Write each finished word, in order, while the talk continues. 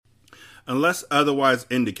Unless otherwise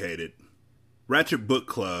indicated, Ratchet Book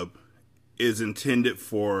Club is intended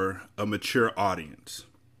for a mature audience.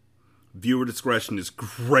 Viewer discretion is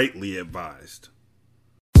greatly advised.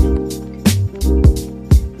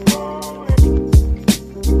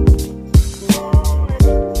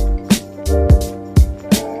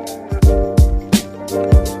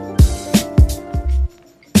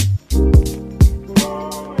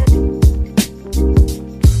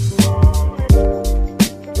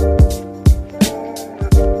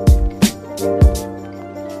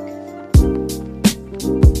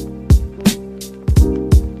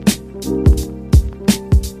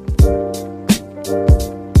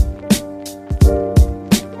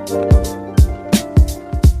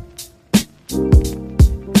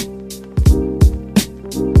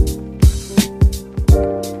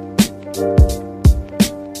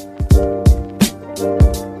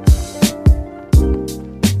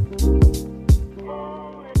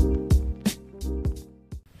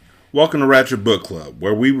 Welcome to Ratchet Book Club,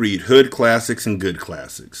 where we read hood classics and good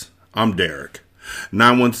classics. I'm Derek.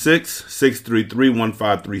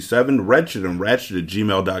 916-633-1537, Ratchet and Ratchet at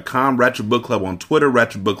gmail.com, Ratchet Book Club on Twitter,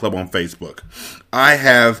 Ratchet Book Club on Facebook. I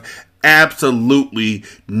have absolutely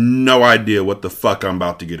no idea what the fuck I'm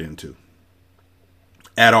about to get into.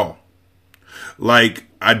 At all. Like,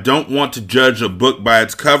 I don't want to judge a book by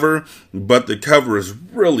its cover, but the cover is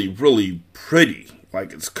really, really pretty.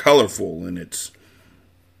 Like, it's colorful and it's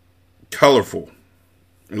colorful.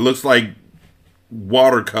 It looks like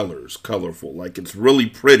watercolors colorful. Like, it's really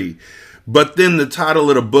pretty. But then the title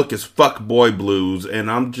of the book is Fuck Boy Blues,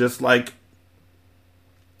 and I'm just like,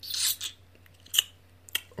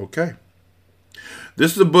 okay.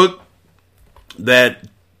 This is a book that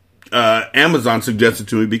Amazon suggested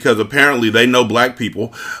to me because apparently they know black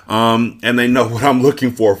people, and they know what I'm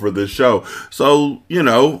looking for this show. So, you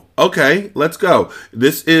know, okay, let's go.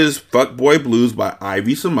 This is Fuck Boy Blues by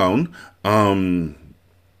Ivy Simone. For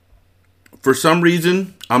some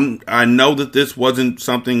reason, I know that this wasn't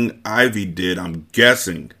something Ivy did. I'm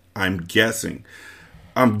guessing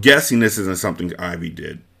this isn't something Ivy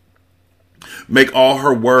did. Make all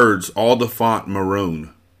her words, all the font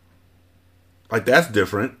maroon. Like, that's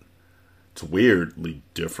different. It's weirdly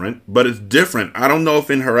different, but it's different. I don't know if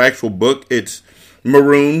in her actual book it's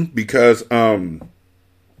maroon because, why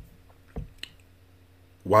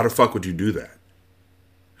the fuck would you do that?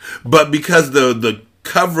 But because the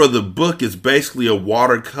cover of the book is basically a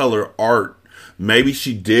watercolor art, maybe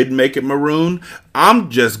she did make it maroon. I'm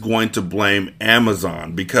just going to blame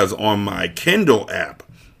Amazon because on my Kindle app,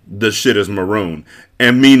 the shit is maroon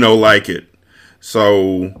and me no like it.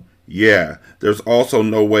 So, yeah, there's also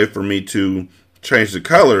no way for me to change the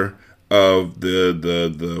color of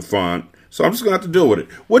the font. So I'm just going to have to deal with it,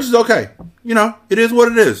 which is okay. You know, it is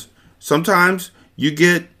what it is. Sometimes you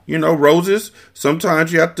get, you know, roses.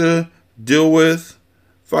 Sometimes you have to deal with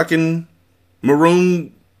fucking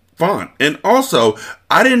maroon font. And also,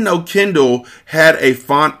 I didn't know Kindle had a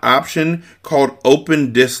font option called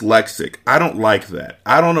Open Dyslexic. I don't like that.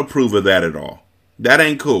 I don't approve of that at all. That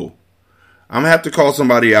ain't cool. I'm going to have to call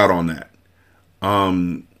somebody out on that.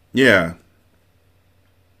 Yeah.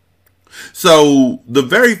 So, the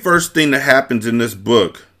very first thing that happens in this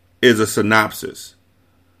book is a synopsis.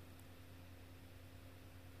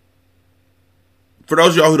 For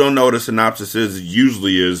those of y'all who don't know what a synopsis is,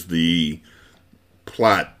 usually is the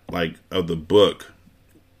plot, like, of the book.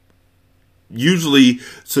 Usually,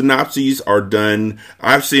 synopses are done.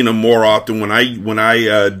 I've seen them more often when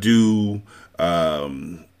I do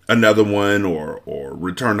another one or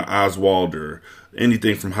Return to Oswald or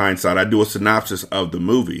anything from Hindsight. I do a synopsis of the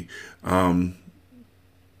movie,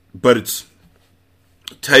 but it's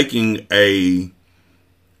taking a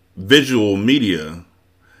visual media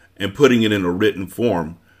and putting it in a written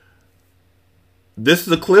form. This is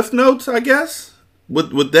the Cliff Notes, I guess.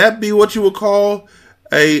 Would that be what you would call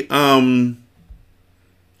a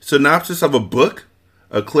synopsis of a book?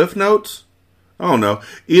 A Cliff Notes? I don't know.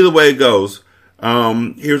 Either way it goes,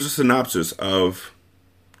 here's a synopsis of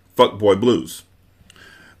Fuckboy Blues.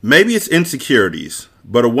 Maybe it's insecurities,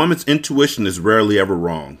 but a woman's intuition is rarely ever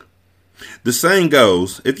wrong. The saying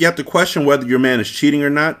goes, if you have to question whether your man is cheating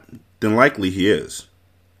or not, then likely he is.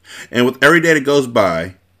 And with every day that goes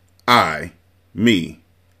by, me,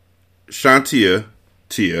 Shantia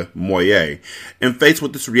Tia Moye, am faced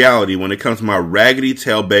with this reality when it comes to my raggedy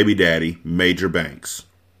tail baby daddy, Major Banks.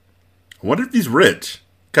 I wonder if he's rich.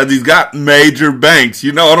 Because he's got Major Banks.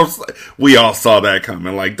 You know what I'm saying? We all saw that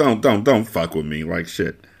coming. Like, don't fuck with me. Like,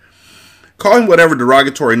 shit. Call him whatever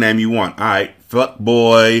derogatory name you want. Alright, fuck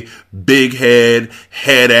boy, big head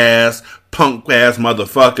ass, punk ass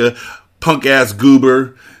motherfucker, punk ass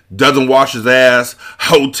goober, doesn't wash his ass,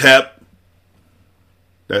 hotep.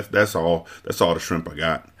 That's all the shrimp I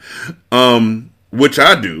got. Which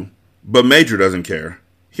I do, but Major doesn't care.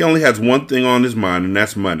 He only has one thing on his mind, and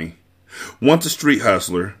that's money. Once a street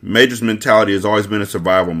hustler, Major's mentality has always been in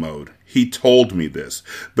survival mode. He told me this,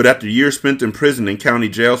 but after years spent in prison and county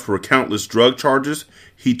jails for countless drug charges,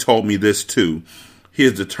 he told me this too. He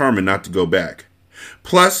is determined not to go back.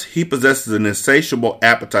 Plus, he possesses an insatiable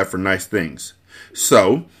appetite for nice things.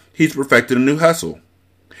 So, he's perfected a new hustle.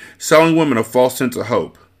 Selling women a false sense of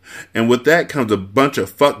hope. And with that comes a bunch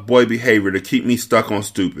of fuckboy behavior to keep me stuck on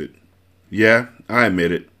stupid. Yeah, I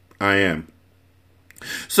admit it. I am.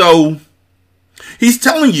 So, he's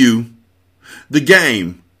telling you the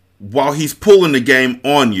game while he's pulling the game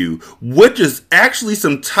on you, which is actually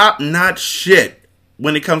some top-notch shit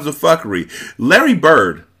when it comes to fuckery. Larry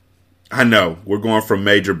Bird, I know, we're going from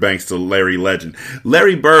Major Banks to Larry Legend.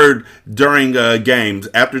 Larry Bird, during games,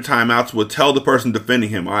 after timeouts, would tell the person defending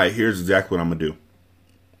him, all right, here's exactly what I'm going to do.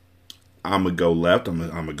 I'm going to go left. I'm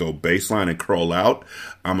going to go baseline and curl out.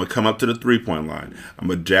 I'm going to come up to the three-point line. I'm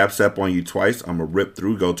going to jab step on you twice. I'm going to rip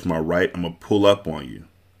through, go to my right. I'm going to pull up on you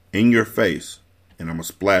in your face, and I'm going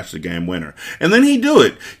to splash the game winner. And then he do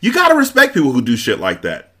it. You got to respect people who do shit like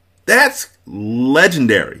that. That's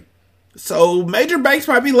legendary. So Major Banks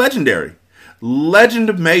might be legendary.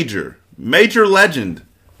 Legend Major. Major Legend.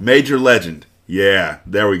 Major Legend. Yeah,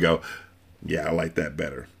 there we go. Yeah, I like that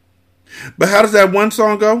better. But how does that one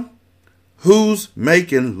song go? Who's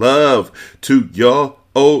making love to your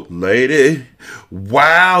old lady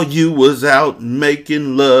while you was out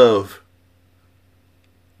making love?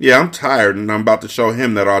 Yeah, I'm tired and I'm about to show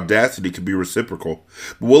him that audacity could be reciprocal.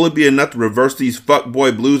 But will it be enough to reverse these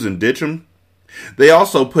fuckboy blues and ditch them? They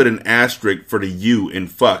also put an asterisk for the U in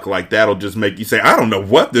fuck, like that'll just make you say, I don't know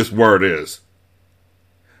what this word is.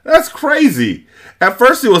 That's crazy. At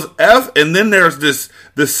first it was F, and then there's this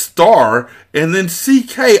star, and then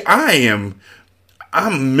CK.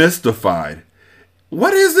 I'm mystified.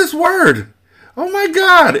 What is this word? Oh my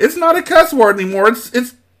God, it's not a cuss word anymore.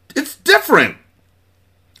 It's different.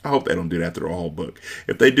 I hope they don't do that through the whole book.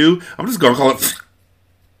 If they do, I'm just gonna call it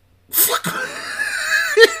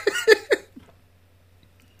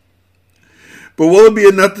But will it be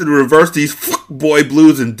enough to reverse these boy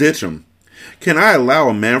blues and ditch them? Can I allow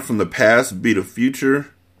a man from the past be the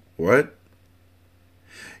future? What?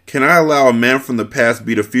 Can I allow a man from the past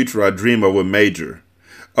be the future I dream of with Major?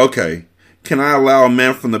 Okay. Can I allow a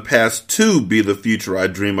man from the past to be the future I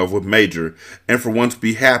dream of with Major, and for once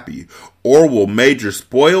be happy? Or will Major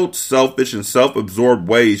spoiled, selfish, and self-absorbed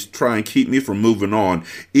ways try and keep me from moving on,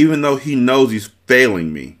 even though he knows he's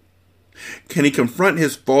failing me? Can he confront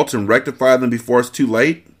his faults and rectify them before it's too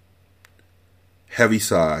late? Heavy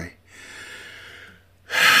sigh.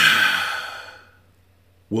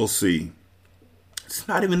 We'll see. It's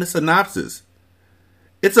not even a synopsis.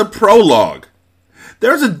 It's a prologue.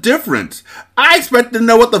 There's a difference. I expected to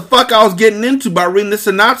know what the fuck I was getting into by reading the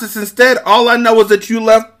synopsis. Instead, all I know is that you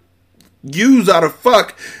left U's out of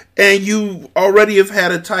fuck and you already have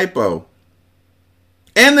had a typo.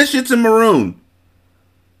 And the shit's in maroon.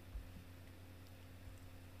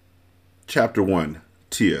 Chapter 1.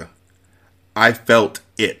 Tia. I felt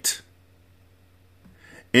it.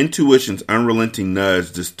 Intuition's unrelenting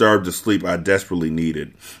nudge disturbed the sleep I desperately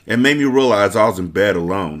needed and made me realize I was in bed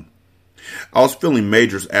alone. I was feeling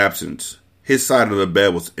Major's absence. His side of the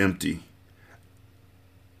bed was empty.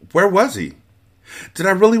 Where was he? Did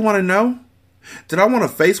I really want to know? Did I want to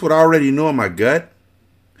face what I already knew in my gut?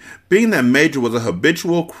 Being that Major was a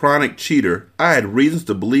habitual, chronic cheater, I had reasons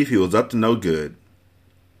to believe he was up to no good.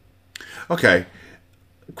 Okay,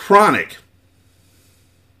 chronic.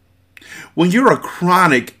 When you're a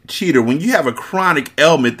chronic cheater, when you have a chronic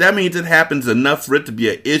ailment, that means it happens enough for it to be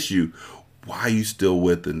an issue. Why are you still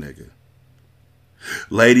with the nigga?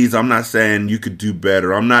 Ladies, I'm not saying you could do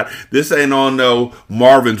better. This ain't on no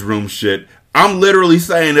Marvin's Room shit. I'm literally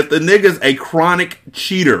saying if the nigga's a chronic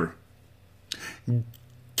cheater,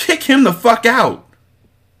 kick him the fuck out.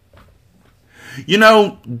 You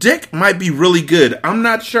know, dick might be really good. I'm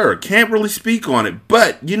not sure. Can't really speak on it.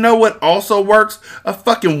 But you know what also works? A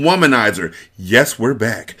fucking womanizer. Yes, we're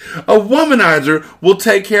back. A womanizer will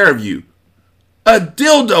take care of you. A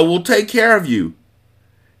dildo will take care of you.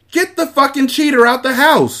 Get the fucking cheater out the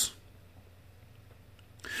house.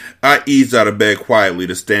 I eased out of bed quietly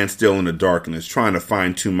to stand still in the darkness, trying to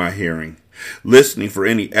fine-tune my hearing, listening for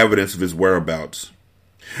any evidence of his whereabouts.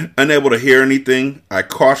 Unable to hear anything, I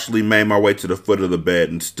cautiously made my way to the foot of the bed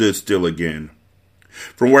and stood still again.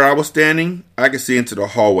 From where I was standing, I could see into the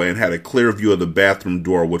hallway and had a clear view of the bathroom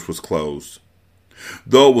door, which was closed.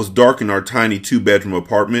 Though it was dark in our tiny 2-bedroom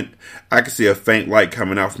apartment, I could see a faint light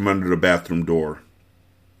coming out from under the bathroom door.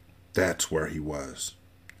 That's where he was.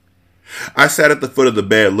 I sat at the foot of the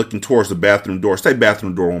bed looking towards the bathroom door. Say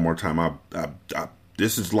bathroom door one more time.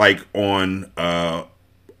 This is like on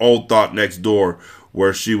Old Thought Next Door,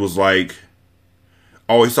 where she was like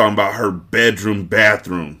always talking about her bedroom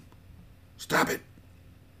bathroom. Stop it.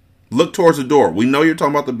 Look towards the door. We know you're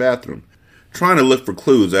talking about the bathroom. Trying to look for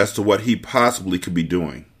clues as to what he possibly could be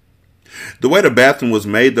doing. The way the bathroom was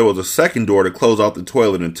made, there was a second door to close off the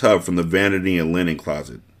toilet and tub from the vanity and linen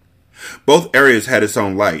closet. Both areas had its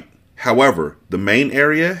own light. However, the main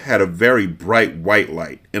area had a very bright white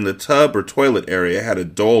light, and the tub or toilet area had a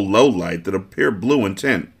dull low light that appeared blue in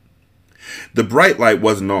tint. The bright light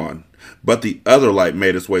wasn't on, but the other light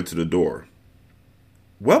made its way to the door.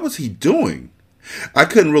 What was he doing? I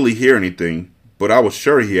couldn't really hear anything, but I was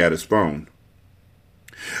sure he had his phone.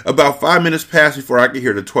 About 5 minutes passed before I could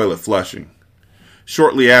hear the toilet flushing.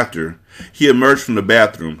 Shortly after, he emerged from the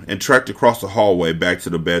bathroom and trekked across the hallway back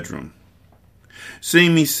to the bedroom.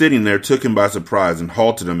 Seeing me sitting there took him by surprise and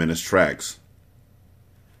halted him in his tracks.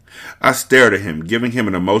 I stared at him, giving him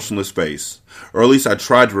an emotionless face, or at least I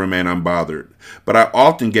tried to remain unbothered, but I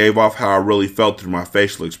often gave off how I really felt through my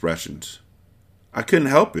facial expressions. I couldn't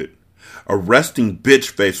help it. A resting bitch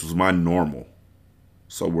face was my normal.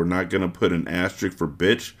 So we're not going to put an asterisk for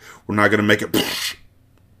bitch? We're not going to make it...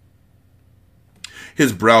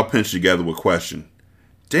 His brow pinched together with question.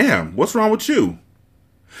 Damn, what's wrong with you?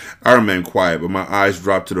 I remained quiet, but my eyes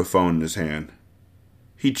dropped to the phone in his hand.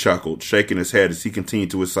 He chuckled, shaking his head as he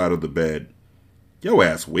continued to his side of the bed. Yo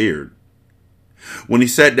ass weird. When he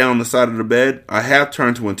sat down on the side of the bed, I half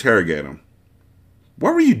turned to interrogate him.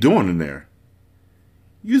 What were you doing in there?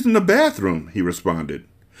 Using the bathroom, he responded.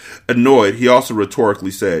 Annoyed, he also rhetorically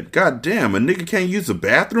said, God damn, a nigga can't use the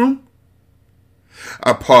bathroom?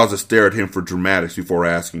 I paused and stared at him for dramatics before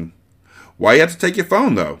asking, why you have to take your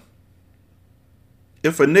phone, though?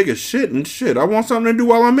 If a nigga shit, I want something to do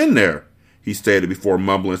while I'm in there, he stated before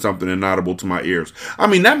mumbling something inaudible to my ears. I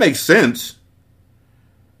mean, that makes sense.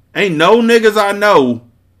 Ain't no niggas I know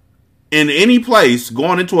in any place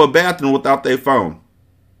going into a bathroom without their phone.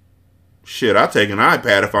 Shit, I take an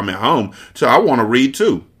iPad if I'm at home, so I want to read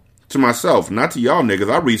too. To myself, not to y'all niggas.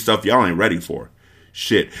 I read stuff y'all ain't ready for.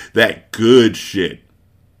 Shit, that good shit.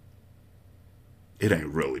 It ain't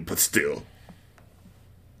really, but still.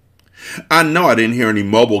 I know I didn't hear any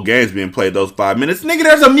mobile games being played those 5 minutes. Nigga,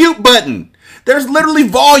 there's a mute button. There's literally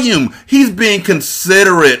volume. He's being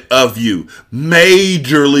considerate of you.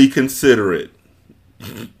 Majorly considerate.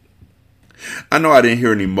 I know I didn't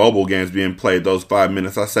hear any mobile games being played those 5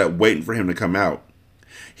 minutes. I sat waiting for him to come out.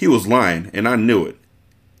 He was lying, and I knew it.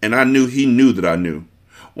 And I knew he knew that I knew.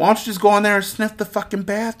 Why don't you just go in there and sniff the fucking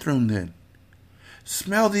bathroom then?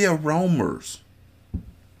 Smell the aromas.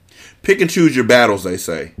 Pick and choose your battles, they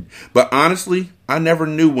say. But honestly, I never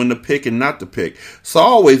knew when to pick and not to pick. So I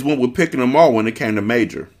always went with picking them all when it came to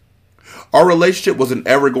major. Our relationship was an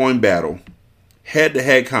ever-going battle.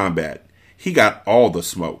 Head-to-head combat. He got all the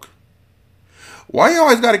smoke. Why you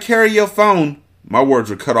always gotta carry your phone? My words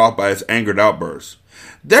were cut off by his angered outburst.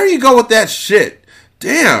 There you go with that shit.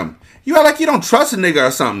 Damn. You act like you don't trust a nigga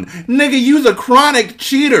or something. Nigga, you's a chronic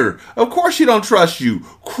cheater. Of course you don't trust you.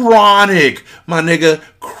 Chronic. My nigga.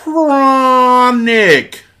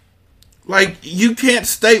 Chronic. Like, you can't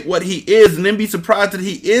state what he is and then be surprised that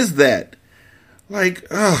he is that. Like,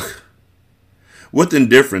 ugh. With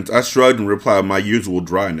indifference, I shrugged and replied with my usual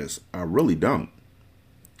dryness. I really don't.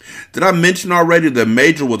 Did I mention already that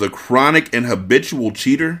Major was a chronic and habitual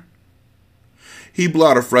cheater? He blew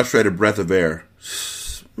out a frustrated breath of air.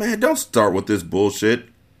 Man, don't start with this bullshit.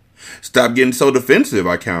 Stop getting so defensive,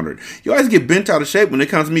 I countered. You always get bent out of shape when it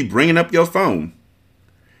comes to me bringing up your phone.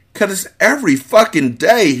 'Cause it's every fucking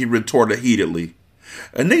day, he retorted heatedly.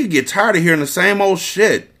 A nigga get tired of hearing the same old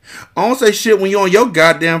shit. I don't say shit when you're on your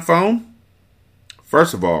goddamn phone.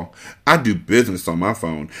 First of all, I do business on my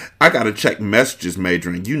phone. I gotta check messages, Major,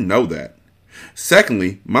 and you know that.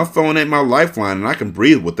 Secondly, my phone ain't my lifeline and I can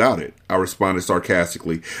breathe without it, I responded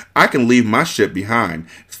sarcastically. I can leave my shit behind,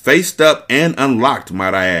 faced up and unlocked,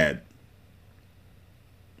 might I add.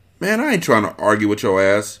 Man, I ain't trying to argue with your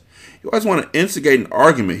ass. You always want to instigate an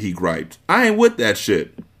argument, he griped. I ain't with that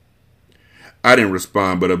shit. I didn't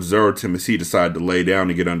respond, but observed him as he decided to lay down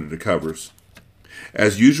and get under the covers.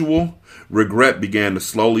 As usual, regret began to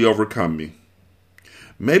slowly overcome me.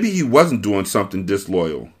 Maybe he wasn't doing something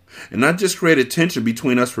disloyal, and I just created tension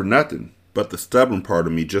between us for nothing, but the stubborn part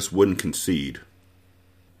of me just wouldn't concede.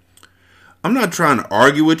 I'm not trying to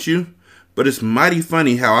argue with you, But it's mighty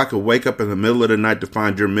funny how I could wake up in the middle of the night to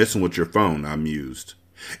find you're missing with your phone, I mused.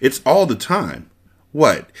 It's all the time.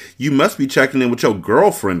 What? You must be checking in with your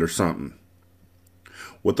girlfriend or something.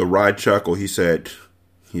 With a wry chuckle, he said,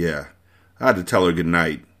 yeah, I had to tell her good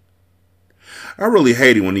night. I really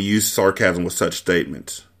hated when he used sarcasm with such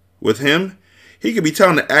statements. With him, he could be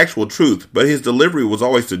telling the actual truth, but his delivery was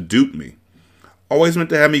always to dupe me. Always meant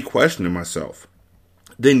to have me questioning myself.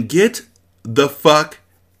 Then get the fuck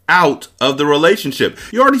out of the relationship.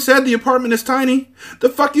 You already said the apartment is tiny. The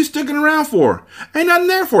fuck you sticking around for? Ain't nothing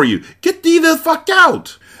there for you. Get the fuck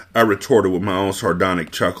out. I retorted with my own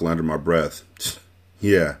sardonic chuckle under my breath.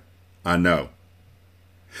 Yeah, I know.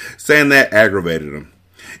 Saying that aggravated him.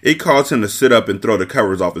 It caused him to sit up and throw the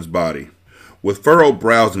covers off his body. With furrowed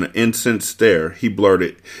brows and an incensed stare, he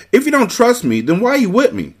blurted, if you don't trust me, then why are you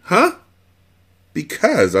with me, huh?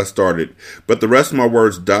 Because, I started, but the rest of my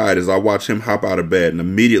words died as I watched him hop out of bed and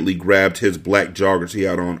immediately grabbed his black joggers he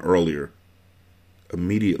had on earlier.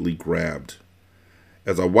 Immediately grabbed.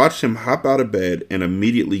 As I watched him hop out of bed and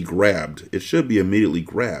immediately grabbed, it should be immediately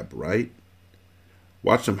grab, right?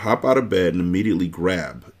 Watched him hop out of bed and immediately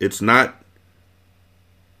grab. It's not...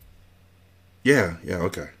 Yeah,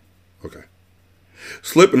 okay.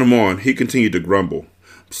 Slipping him on, he continued to grumble.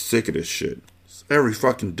 I'm sick of this shit. It's every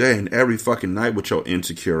fucking day and every fucking night with your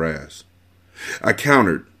insecure ass. I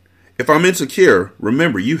countered, if I'm insecure,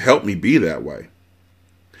 remember you helped me be that way.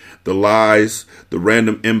 The lies, the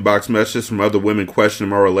random inbox messages from other women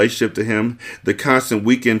questioning my relationship to him, the constant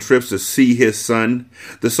weekend trips to see his son,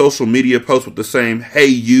 the social media posts with the same, hey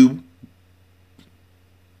you.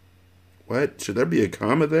 What? Should there be a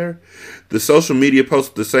comma there? The social media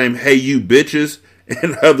posts with the same, hey you bitches,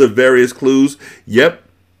 and other various clues. Yep,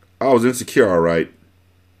 I was insecure, all right.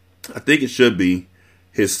 I think it should be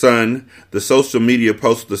his son, the social media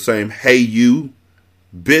posts with the same, hey you,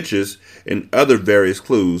 bitches, and other various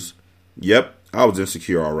clues. Yep, I was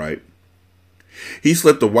insecure, all right. He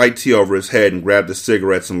slipped a white tee over his head and grabbed the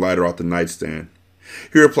cigarettes and lighter off the nightstand.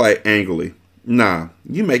 He replied angrily, nah,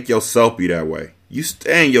 you make yourself be that way. You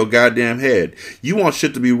stay in your goddamn head. You want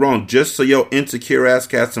shit to be wrong just so your insecure ass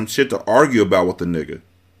got some shit to argue about with the nigga.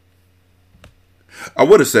 I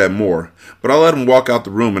would have said more, but I let him walk out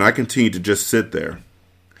the room and I continued to just sit there.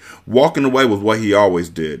 Walking away was what he always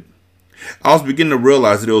did. I was beginning to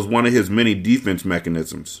realize that it was one of his many defense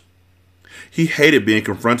mechanisms. He hated being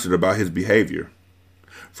confronted about his behavior.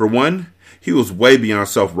 For one, he was way beyond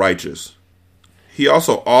self-righteous. He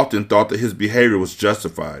also often thought that his behavior was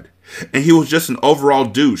justified. And he was just an overall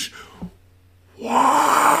douche.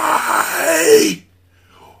 Why?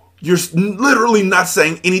 You're literally not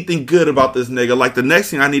saying anything good about this nigga. Like, the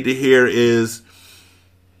next thing I need to hear is,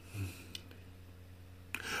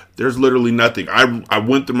 there's literally nothing. I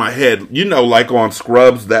went through my head, you know, like on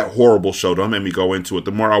Scrubs, that horrible show. Don't make me go into it.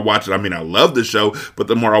 The more I watch it, I mean, I love the show, but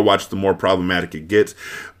the more I watch, the more problematic it gets.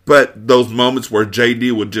 But those moments where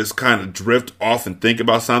JD would just kind of drift off and think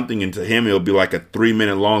about something, and to him it'll be like a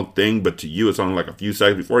 3-minute long thing, but to you it's only like a few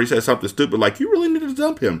seconds before he says something stupid, like, you really need to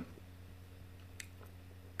dump him.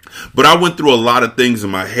 But I went through a lot of things in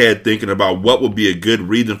my head thinking about what would be a good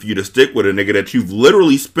reason for you to stick with a nigga that you've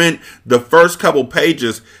literally spent the first couple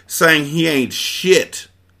pages saying he ain't shit.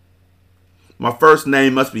 My first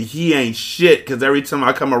name must be he ain't shit, because every time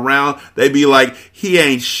I come around, they be like, he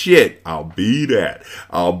ain't shit. I'll be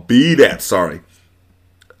that. Sorry.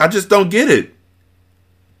 I just don't get it.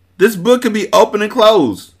 This book could be open and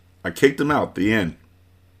closed. I kicked him out. The end.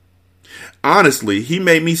 Honestly, he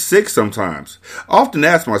made me sick sometimes. I often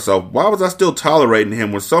ask myself, why was I still tolerating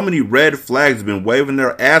him when so many red flags have been waving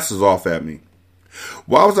their asses off at me?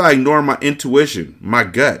 Why was I ignoring my intuition, my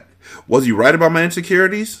gut? Was he right about my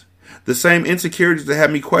insecurities? The same insecurities that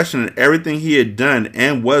had me questioning everything he had done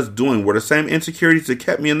and was doing were the same insecurities that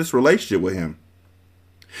kept me in this relationship with him.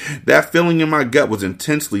 That feeling in my gut was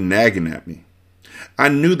intensely nagging at me. I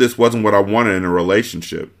knew this wasn't what I wanted in a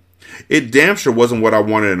relationship. It damn sure wasn't what I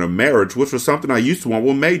wanted in a marriage, which was something I used to want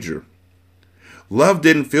with Major. Love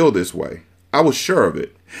didn't feel this way. I was sure of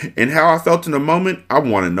it. And how I felt in the moment, I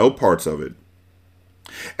wanted no parts of it.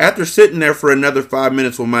 After sitting there for another 5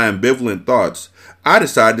 minutes with my ambivalent thoughts, I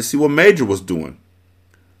decided to see what Major was doing,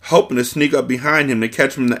 hoping to sneak up behind him to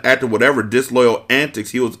catch him in the act of whatever disloyal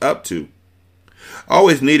antics he was up to. I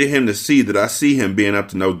always needed him to see that I see him being up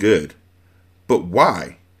to no good. But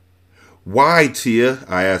why? Why, Tia?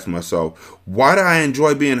 I asked myself. Why do I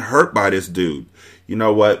enjoy being hurt by this dude? You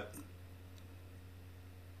know what?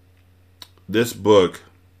 This book,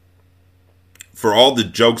 for all the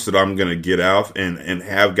jokes that I'm going to get off and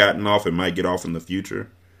have gotten off and might get off in the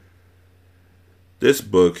future, this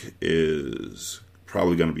book is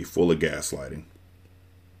probably going to be full of gaslighting.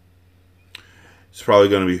 It's probably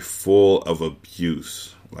going to be full of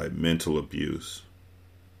abuse, like mental abuse.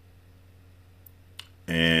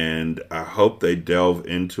 And I hope they delve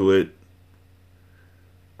into it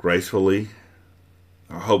gracefully.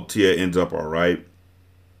 I hope Tia ends up all right.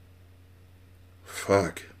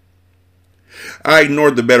 Fuck. I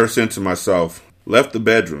ignored the better sense of myself, left the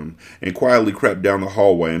bedroom, and quietly crept down the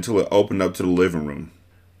hallway until it opened up to the living room.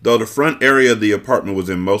 Though the front area of the apartment was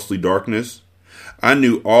in mostly darkness, I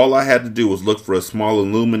knew all I had to do was look for a small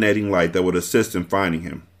illuminating light that would assist in finding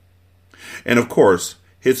him. And of course,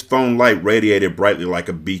 his phone light radiated brightly like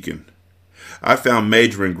a beacon. I found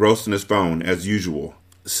Major engrossed in his phone, as usual,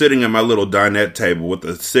 sitting at my little dinette table with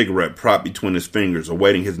a cigarette propped between his fingers,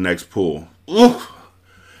 awaiting his next pull. Oof!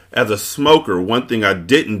 As a smoker, one thing I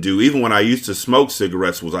didn't do, even when I used to smoke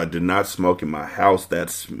cigarettes, was I did not smoke in my house. That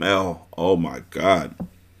smell. Oh my God.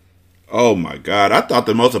 Oh my God. I thought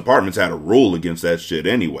that most apartments had a rule against that shit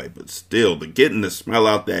anyway, but still, getting the smell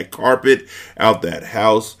out that carpet, out that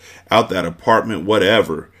house, out that apartment,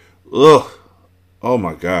 whatever. Ugh. Oh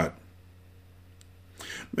my God.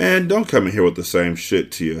 Man, don't come in here with the same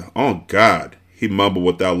shit to you. Oh God. He mumbled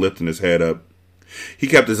without lifting his head up. He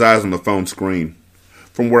kept his eyes on the phone screen.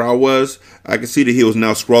 From where I was, I could see that he was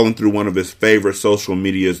now scrolling through one of his favorite social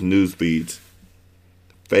media's news feeds.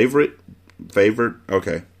 Favorite?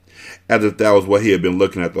 Okay. As if that was what he had been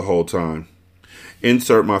looking at the whole time.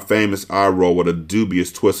 Insert my famous eye roll with a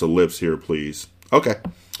dubious twist of lips here, please. Okay.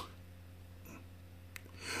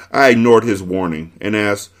 I ignored his warning and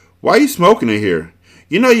asked, "Why you smoking in here?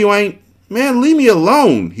 You know you ain't." "Man, leave me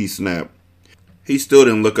alone," he snapped. He still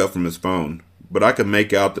didn't look up from his phone, but I could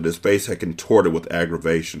make out that his face had contorted with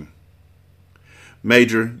aggravation.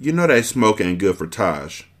 "Major, you know that smoke ain't good for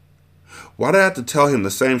Taj." Why'd I have to tell him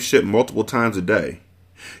the same shit multiple times a day?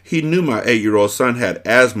 He knew my 8-year-old son had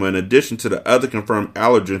asthma in addition to the other confirmed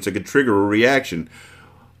allergens that could trigger a reaction.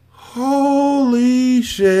 Holy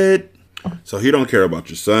shit. So he don't care about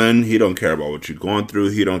your son. He don't care about what you're going through.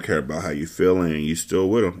 He don't care about how you feeling, and you still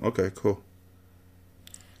with him. Okay, cool.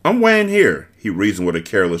 "I'm weighing here," he reasoned with a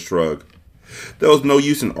careless shrug. There was no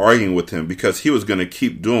use in arguing with him because he was going to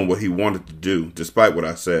keep doing what he wanted to do, despite what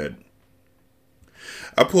I said.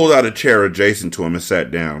 I pulled out a chair adjacent to him and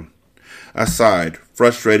sat down. I sighed,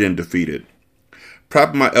 frustrated and defeated.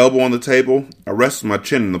 Propping my elbow on the table, I rested my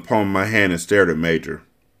chin in the palm of my hand and stared at Major.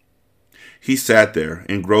 He sat there,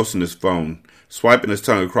 engrossed in his phone, swiping his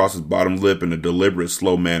tongue across his bottom lip in a deliberate,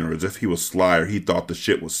 slow manner as if he was sly or he thought the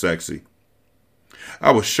shit was sexy.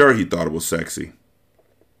 I was sure he thought it was sexy.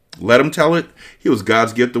 Let him tell it. He was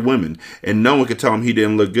God's gift to women, and no one could tell him he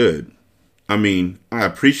didn't look good. I mean, I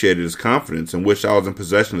appreciated his confidence and wished I was in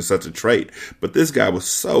possession of such a trait, but this guy was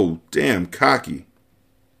so damn cocky.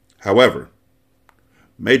 However,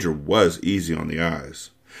 Major was easy on the eyes.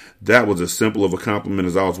 That was as simple of a compliment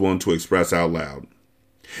as I was willing to express out loud.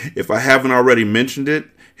 If I haven't already mentioned it,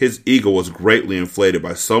 his ego was greatly inflated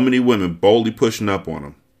by so many women boldly pushing up on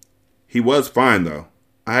him. He was fine, though.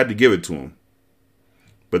 I had to give it to him.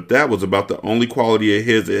 But that was about the only quality of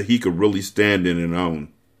his that he could really stand in and own.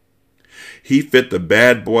 He fit the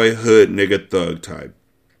bad boy hood nigga thug type.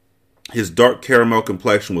 His dark caramel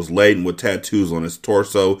complexion was laden with tattoos on his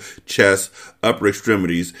torso, chest, upper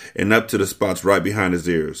extremities, and up to the spots right behind his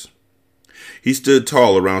ears. He stood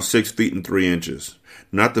tall, around 6 feet and 3 inches.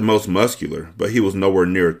 Not the most muscular, but he was nowhere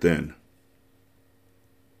near thin.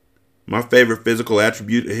 My favorite physical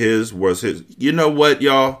attribute of his was his... You know what,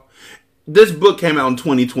 y'all? This book came out in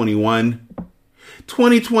 2021.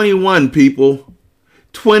 2021, people.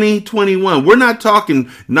 2021. We're not talking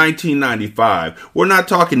 1995. We're not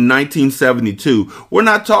talking 1972. We're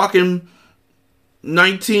not talking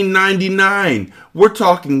 1999. We're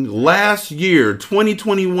talking last year,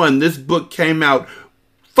 2021. This book came out.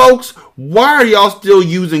 Folks, why are y'all still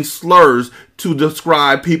using slurs to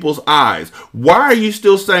describe people's eyes? Why are you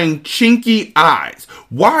still saying chinky eyes?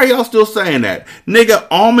 Why are y'all still saying that? Nigga,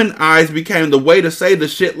 almond eyes became the way to say the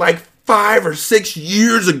shit like 5 or 6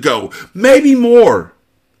 years ago. Maybe more.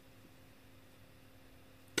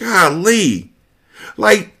 Golly.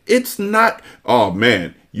 Like, it's not... Oh,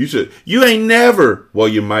 man. You ain't never... Well,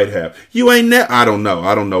 you might have. You ain't never... I don't know.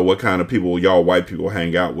 I don't know what kind of people y'all white people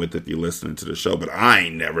hang out with if you're listening to the show, but they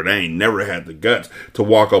ain't never had the guts to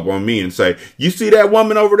walk up on me and say, "You see that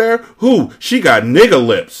woman over there? Who? She got nigga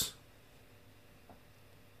lips.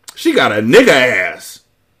 She got a nigga ass."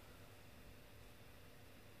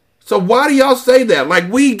 So why do y'all say that? Like,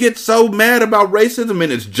 we get so mad about racism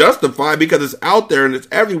and it's justified because it's out there and it's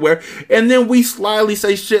everywhere. And then we slyly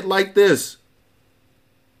say shit like this.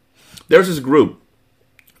 There's this group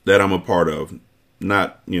that I'm a part of.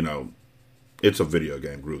 Not, it's a video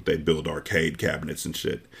game group. They build arcade cabinets and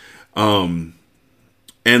shit. And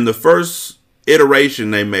the first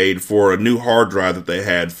iteration they made for a new hard drive that they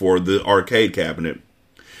had for the arcade cabinet,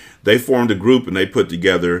 they formed a group and they put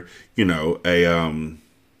together, they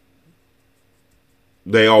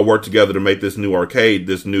all worked together to make this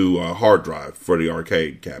new hard drive for the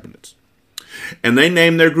arcade cabinets. And they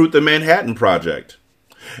named their group the Manhattan Project.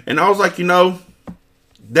 And I was like,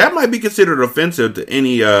 that might be considered offensive to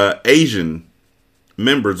any Asian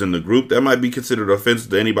members in the group. That might be considered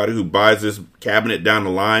offensive to anybody who buys this cabinet down the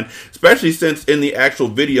line, especially since in the actual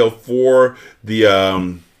video for the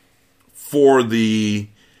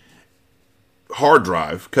hard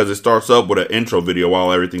drive, because it starts up with an intro video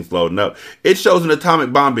while everything's loading up, it shows an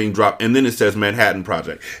atomic bomb being dropped and then it says Manhattan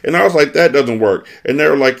Project. And I was like, that doesn't work. And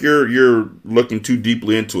they're like, you're looking too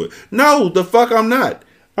deeply into it. No, the fuck I'm not.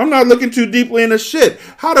 I'm not looking too deeply into shit.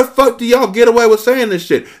 How the fuck do y'all get away with saying this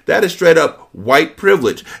shit? That is straight up white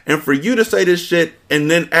privilege. And for you to say this shit and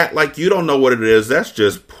then act like you don't know what it is, that's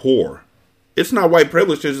just poor. It's not white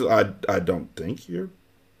privilege. It's I don't think you're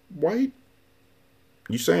white.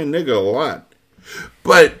 You saying nigga a lot.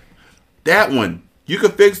 But that one, you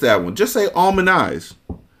could fix that one. Just say almond eyes.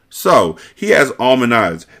 So, he has almond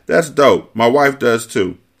eyes. That's dope. My wife does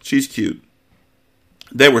too. She's cute.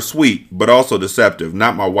 They were sweet, but also deceptive.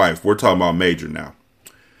 Not my wife. We're talking about Major now.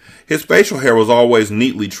 His facial hair was always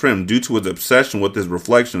neatly trimmed due to his obsession with his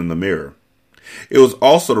reflection in the mirror. It was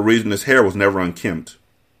also the reason his hair was never unkempt.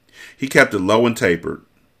 He kept it low and tapered.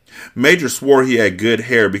 Major swore he had good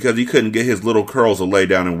hair because he couldn't get his little curls to lay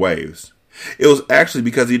down in waves. It was actually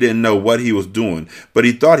because he didn't know what he was doing, but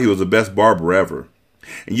he thought he was the best barber ever.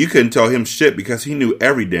 And you couldn't tell him shit because he knew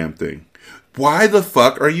every damn thing. Why the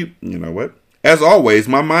fuck are you... You know what? As always,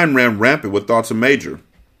 my mind ran rampant with thoughts of Major.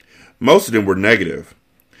 Most of them were negative.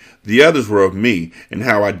 The others were of me and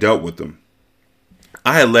how I dealt with them.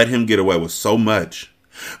 I had let him get away with so much.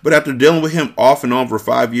 But after dealing with him off and on for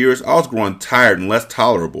 5 years, I was growing tired and less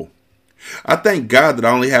tolerable. I thank God that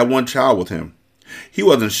I only had one child with him. He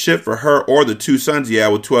wasn't shit for her or the 2 sons he had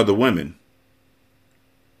with 2 other women.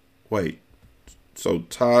 Wait. So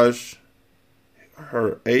Taj,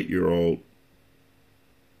 her 8-year-old...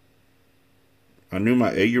 I knew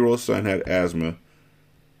my 8-year-old son had asthma.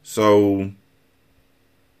 So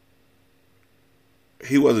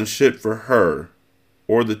he wasn't shit for her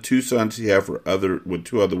or the 2 sons he had with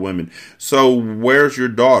 2 other women. So where's your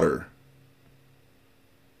daughter?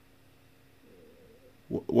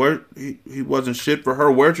 Where he wasn't shit for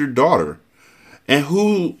her. Where's your daughter? And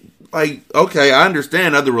who, okay, I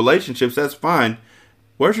understand other relationships. That's fine.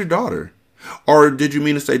 Where's your daughter? Or did you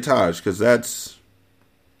mean to say Taj? Because that's...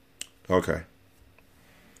 Okay.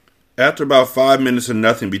 After about 5 minutes of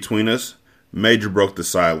nothing between us, Major broke the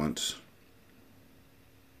silence.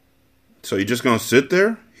 So you just gonna sit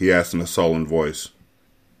there? He asked in a sullen voice.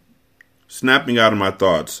 Snapping out of my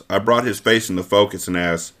thoughts, I brought his face into focus and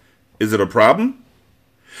asked, "Is it a problem?"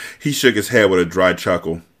 He shook his head with a dry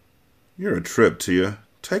chuckle. "You're a trip, Tia.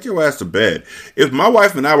 Take your ass to bed. If my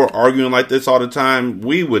wife and I were arguing like this all the time,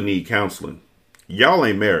 we would need counseling. Y'all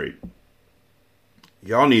ain't married.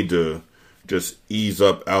 Y'all need to just ease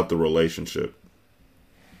up out the relationship."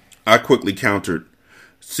 I quickly countered,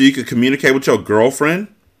 "So you could communicate with your girlfriend?"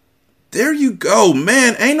 "There you go,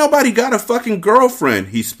 man. Ain't nobody got a fucking girlfriend,"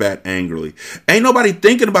 he spat angrily. "Ain't nobody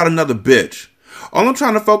thinking about another bitch. All I'm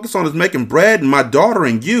trying to focus on is making bread and my daughter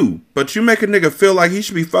and you. But you make a nigga feel like he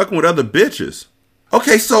should be fucking with other bitches."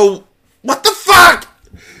 Okay, so what the fuck?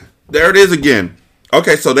 There it is again.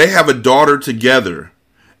 Okay, so they have a daughter together.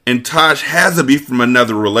 And Taj has to be from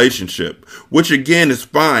another relationship, which again is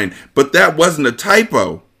fine, but that wasn't a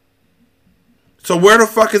typo. So where the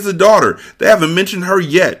fuck is the daughter? They haven't mentioned her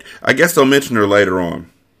yet. I guess they'll mention her later on.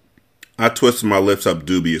 I twisted my lips up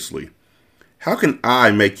dubiously. How can I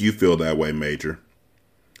make you feel that way, Major?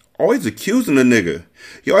 Always accusing the nigga.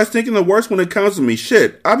 You always thinking the worst when it comes to me.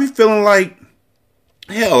 Shit, I be feeling like,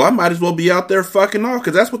 hell, I might as well be out there fucking off,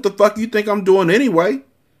 because that's what the fuck you think I'm doing anyway.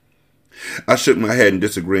 I shook my head in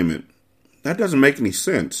disagreement. That doesn't make any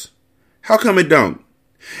sense. How come it don't?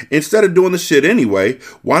 Instead of doing the shit anyway,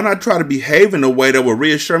 why not try to behave in a way that will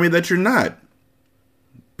reassure me that you're not?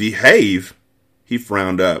 Behave? He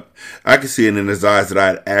frowned up. I could see it in his eyes that I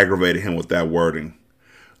had aggravated him with that wording.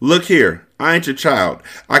 Look here, I ain't your child.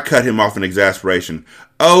 I cut him off in exasperation.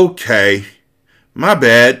 Okay. My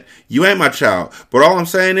bad. You ain't my child. But all I'm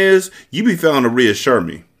saying is, you be failing to reassure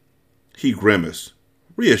me. He grimaced.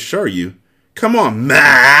 Reassure you? Come on,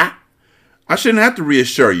 ma! I shouldn't have to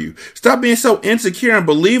reassure you. Stop being so insecure and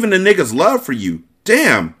believe in the nigga's love for you.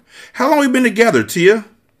 Damn! How long we been together, Tia?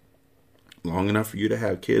 Long enough for you to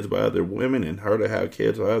have kids by other women and her to have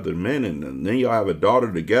kids by other men, and then y'all have a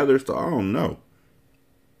daughter together, so I don't know.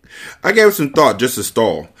 I gave it some thought just to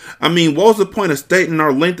stall. I mean, what was the point of stating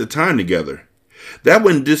our length of time together? That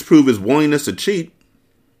wouldn't disprove his willingness to cheat.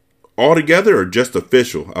 Altogether or just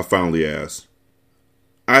official? I finally asked.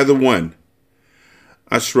 Either one.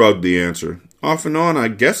 I shrugged the answer. Off and on, I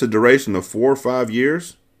guess a duration of 4 or 5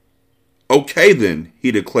 years. Okay then,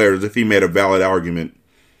 he declared as if he made a valid argument.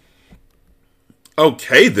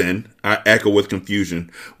 Okay then, I echoed with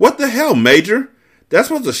confusion. What the hell, Major? That's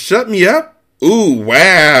supposed to shut me up? Ooh,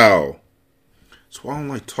 wow. That's why I don't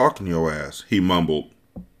like talking to your ass, he mumbled.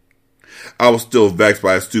 I was still vexed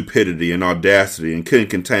by his stupidity and audacity and couldn't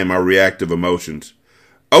contain my reactive emotions.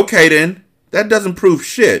 Okay then, that doesn't prove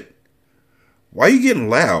shit. Why are you getting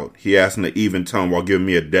loud? He asked in an even tone while giving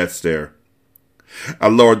me a death stare. I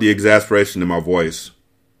lowered the exasperation in my voice.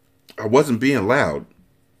 I wasn't being loud.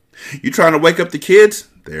 You trying to wake up the kids?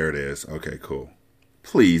 There it is. Okay, cool.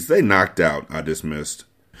 Please, they knocked out, I dismissed.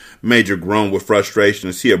 Major groaned with frustration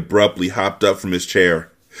as he abruptly hopped up from his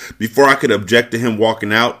chair. Before I could object to him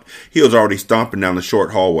walking out, he was already stomping down the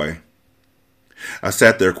short hallway. I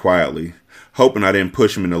sat there quietly, hoping I didn't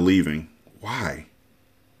push him into leaving. Why?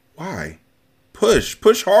 Why?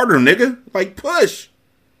 Push harder, nigga. Like, push.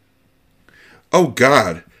 Oh,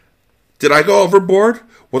 God. Did I go overboard?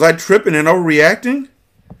 Was I tripping and overreacting?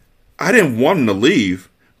 I didn't want him to leave,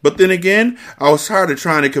 but then again, I was tired of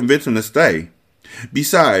trying to convince him to stay.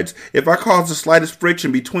 Besides, if I caused the slightest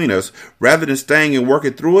friction between us, rather than staying and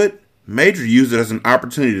working through it, Major used it as an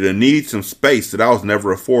opportunity to need some space that I was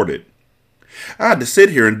never afforded. I had to sit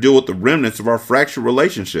here and deal with the remnants of our fractured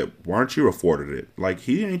relationship. Why aren't you afforded it? Like,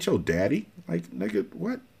 he ain't your daddy? Like, nigga,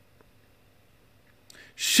 what?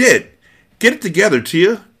 Shit! Get it together,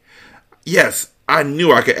 Tia. Yes, I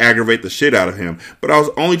knew I could aggravate the shit out of him, but I was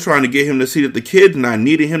only trying to get him to see that the kids and I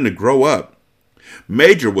needed him to grow up.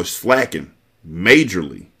 Major was slacking.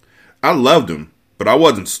 Majorly. I loved him, but I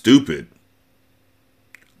wasn't stupid.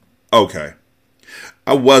 Okay.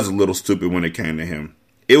 I was a little stupid when it came to him.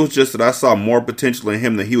 It was just that I saw more potential in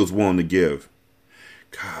him than he was willing to give.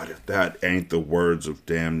 God, if that ain't the words of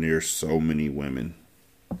damn near so many women.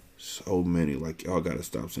 So many. Like, y'all gotta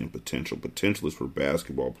stop saying potential. Potential is for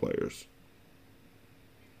basketball players.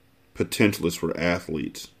 Potential is for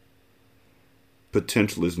athletes.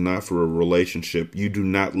 Potential is not for a relationship. You do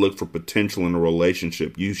not look for potential in a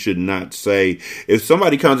relationship. You should not say, if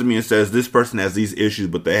somebody comes to me and says this person has these issues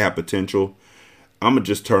but they have potential, I'm going to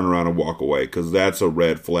just turn around and walk away because that's a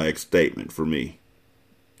red flag statement for me.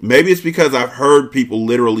 Maybe it's because I've heard people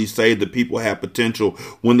literally say that people have potential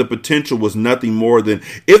when the potential was nothing more than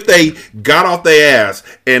if they got off their ass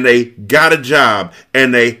and they got a job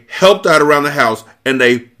and they helped out around the house and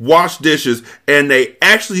they washed dishes and they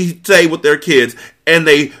actually stayed with their kids and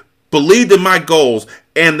they believed in my goals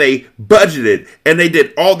and they budgeted and they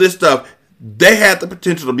did all this stuff, they had the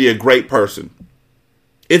potential to be a great person.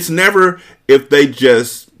 It's never if they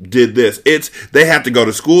just did this. It's they have to go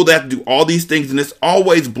to school, they have to do all these things, and it's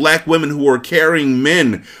always black women who are carrying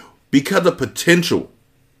men because of potential.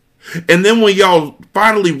 And then when y'all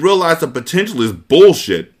finally realize the potential is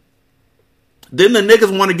bullshit, then the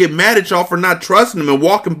niggas want to get mad at y'all for not trusting them and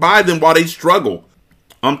walking by them while they struggle.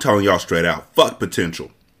 I'm telling y'all straight out, fuck potential.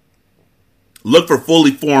 Look for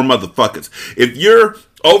fully formed motherfuckers. If you're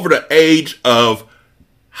over the age of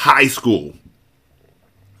high school,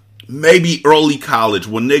 maybe early college,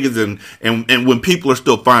 when niggas and when people are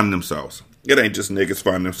still finding themselves. It ain't just niggas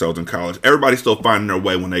finding themselves in college. Everybody's still finding their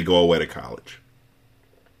way when they go away to college.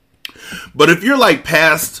 But if you're like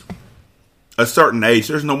past a certain age,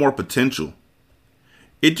 there's no more potential.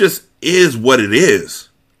 It just is what it is.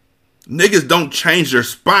 Niggas don't change their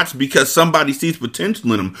spots because somebody sees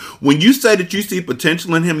potential in them. When you say that you see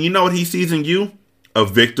potential in him, you know what he sees in you? A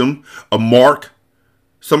victim, a mark,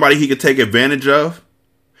 somebody he could take advantage of.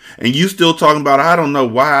 And you still talking about, I don't know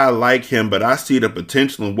why I like him, but I see the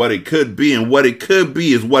potential in what it could be. And what it could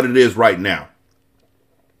be is what it is right now.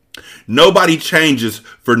 Nobody changes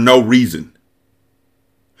for no reason.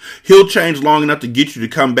 He'll change long enough to get you to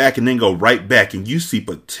come back and then go right back. And you see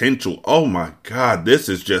potential. Oh my God, this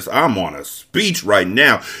is just, I'm on a speech right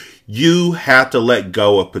now. You have to let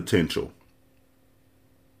go of potential.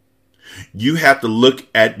 You have to look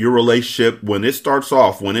at your relationship when it starts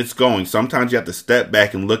off, when it's going. Sometimes you have to step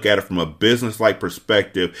back and look at it from a business-like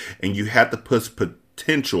perspective, and you have to push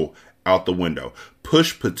potential out the window.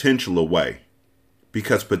 Push potential away,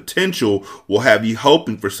 because potential will have you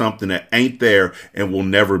hoping for something that ain't there and will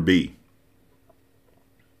never be.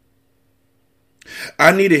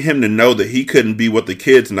 I needed him to know that he couldn't be what the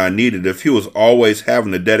kids and I needed if he was always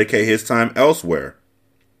having to dedicate his time elsewhere.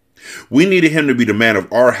 We needed him to be the man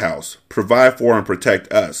of our house, provide for and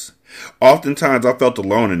protect us. Oftentimes I felt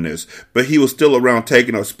alone in this, but he was still around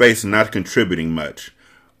taking up space and not contributing much.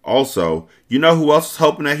 Also, you know who else is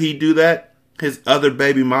hoping that he'd do that? His other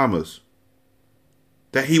baby mamas.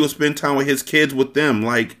 That he would spend time with his kids with them.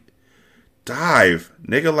 Like, dive.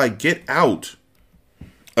 Nigga, like, get out.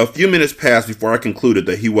 A few minutes passed before I concluded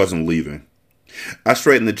that he wasn't leaving. I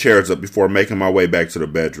straightened the chairs up before making my way back to the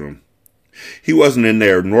bedroom. He wasn't in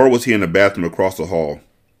there, nor was he in the bathroom across the hall.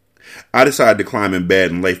 I decided to climb in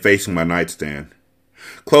bed and lay facing my nightstand.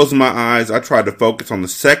 Closing my eyes, I tried to focus on the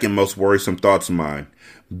second most worrisome thoughts of mine.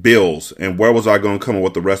 Bills, and where was I going to come up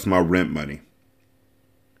with the rest of my rent money?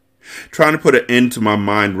 Trying to put an end to my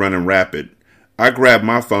mind running rapid, I grabbed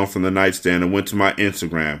my phone from the nightstand and went to my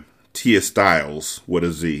Instagram, Tia Styles, with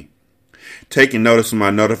a Z, taking notice of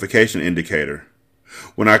my notification indicator.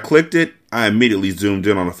 When I clicked it, I immediately zoomed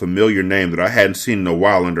in on a familiar name that I hadn't seen in a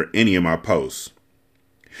while under any of my posts.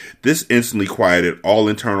 This instantly quieted all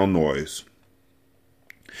internal noise.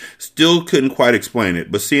 Still couldn't quite explain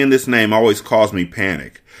it, but seeing this name always caused me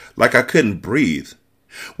panic, like I couldn't breathe,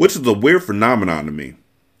 which is a weird phenomenon to me.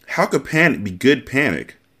 How could panic be good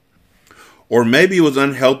panic? Or maybe it was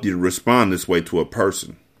unhealthy to respond this way to a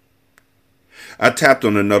person. I tapped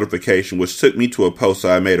on the notification, which took me to a post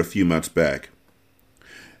I made a few months back.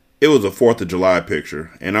 It was a 4th of July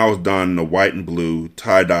picture, and I was donning a white and blue,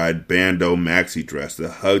 tie-dyed bandeau maxi dress that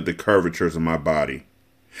hugged the curvatures of my body.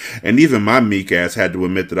 And even my meek ass had to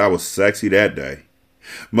admit that I was sexy that day.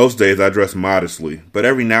 Most days I dress modestly, but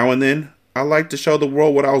every now and then, I liked to show the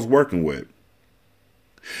world what I was working with.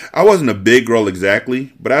 I wasn't a big girl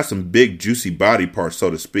exactly, but I had some big juicy body parts,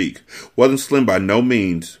 so to speak. Wasn't slim by no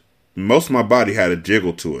means. Most of my body had a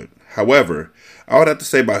jiggle to it. However, I would have to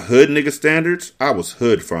say by hood nigga standards, I was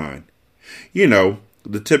hood fine. You know,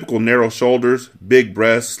 the typical narrow shoulders, big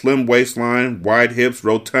breasts, slim waistline, wide hips,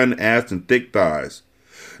 rotund ass, and thick thighs.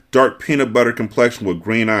 Dark peanut butter complexion with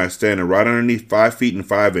green eyes standing right underneath 5 feet and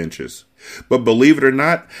 5 inches. But believe it or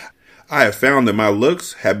not, I have found that my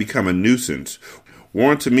looks have become a nuisance,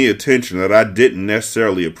 warranting me attention that I didn't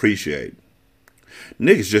necessarily appreciate.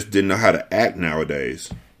 Niggas just didn't know how to act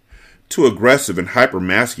nowadays. Too aggressive and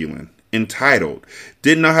hyper-masculine, entitled,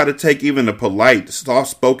 didn't know how to take even a polite,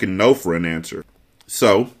 soft-spoken no for an answer.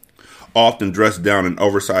 So, often dressed down in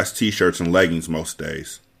oversized t-shirts and leggings most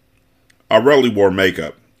days. I rarely wore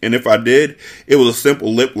makeup, and if I did, it was a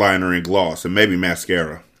simple lip liner and gloss and maybe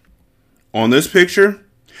mascara. On this picture,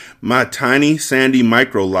 my tiny, sandy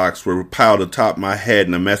micro-locks were piled atop my head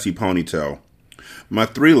in a messy ponytail. My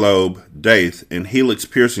 3-lobe, daith, and helix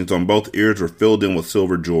piercings on both ears were filled in with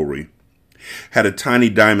silver jewelry. Had a tiny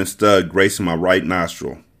diamond stud gracing my right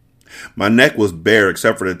nostril. My neck was bare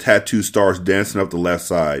except for the tattoo stars dancing up the left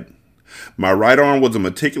side. My right arm was a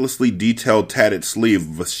meticulously detailed tatted sleeve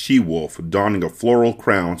of a she-wolf donning a floral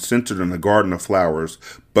crown centered in a garden of flowers,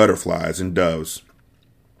 butterflies, and doves.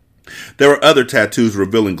 There were other tattoos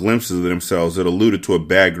revealing glimpses of themselves that alluded to a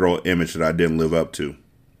bad girl image that I didn't live up to.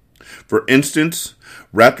 For instance,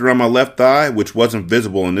 wrapped around my left thigh, which wasn't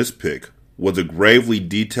visible in this pic, was a gravely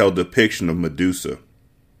detailed depiction of Medusa.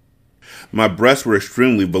 My breasts were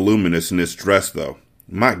extremely voluminous in this dress, though.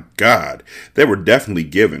 My God, they were definitely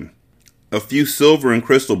given. A few silver and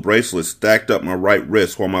crystal bracelets stacked up my right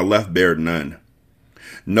wrist while my left bared none.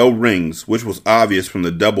 No rings, which was obvious from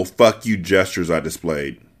the double fuck you gestures I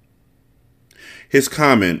displayed. His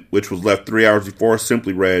comment, which was left 3 hours before,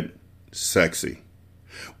 simply read, "Sexy,"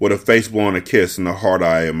 with a face blowing a kiss and a heart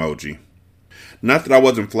eye emoji. Not that I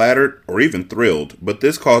wasn't flattered or even thrilled, but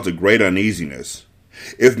this caused a great uneasiness.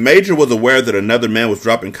 If Major was aware that another man was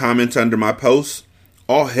dropping comments under my posts,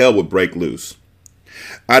 all hell would break loose.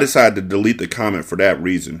 I decided to delete the comment for that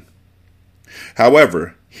reason.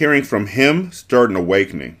 However, hearing from him stirred an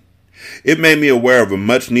awakening. It made me aware of a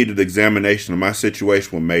much-needed examination of my situation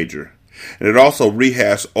with Major, and it also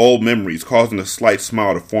rehashed old memories, causing a slight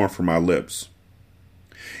smile to form from my lips.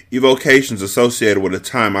 Evocations associated with a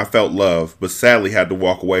time I felt love, but sadly had to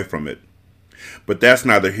walk away from it. But that's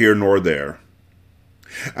neither here nor there.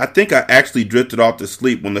 I think I actually drifted off to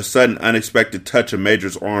sleep when the sudden unexpected touch of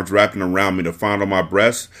Major's arms wrapping around me to fondle my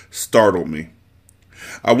breasts startled me.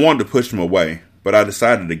 I wanted to push him away, but I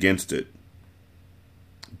decided against it.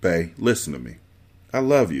 Bae, listen to me. I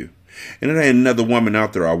love you, and it ain't another woman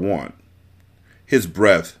out there I want. His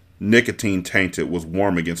breath, nicotine tainted, was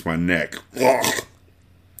warm against my neck. Ugh.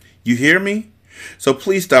 You hear me? So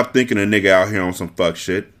please stop thinking a nigga out here on some fuck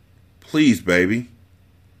shit. Please, baby.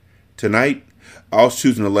 Tonight, I was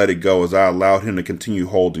choosing to let it go as I allowed him to continue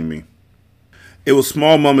holding me. It was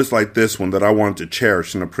small moments like this one that I wanted to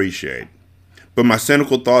cherish and appreciate. But my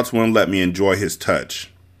cynical thoughts wouldn't let me enjoy his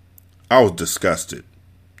touch. I was disgusted.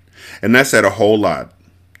 And that said a whole lot.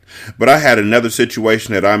 But I had another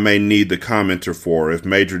situation that I may need the commenter for if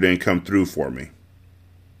Major didn't come through for me.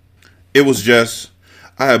 It was just,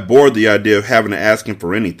 I abhorred the idea of having to ask him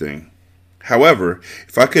for anything. However,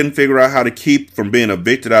 if I couldn't figure out how to keep from being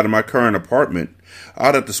evicted out of my current apartment,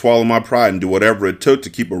 I'd have to swallow my pride and do whatever it took to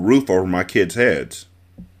keep a roof over my kids' heads.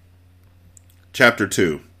 Chapter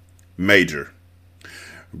 2. Major.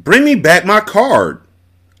 Bring me back my card.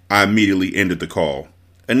 I immediately ended the call.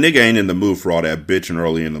 A nigga ain't in the mood for all that bitching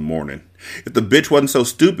early in the morning. If the bitch wasn't so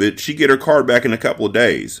stupid, she'd get her card back in a couple of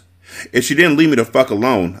days. If she didn't leave me the fuck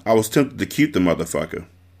alone, I was tempted to keep the motherfucker.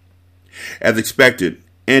 As expected,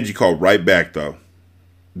 Angie called right back though.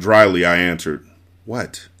 Dryly, I answered,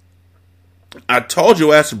 "What?" "I told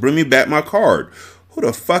your ass to bring me back my card. Who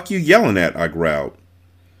the fuck you yelling at?" I growled.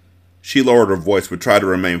 She lowered her voice but tried to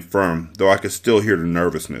remain firm, though I could still hear the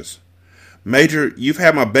nervousness. "Major, you've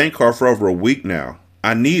had my bank card for over a week now.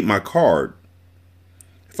 I need my card."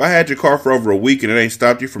 "If I had your card for over a week and it ain't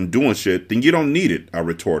stopped you from doing shit, then you don't need it," I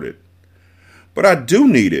retorted. "But I do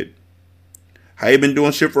need it." "How you been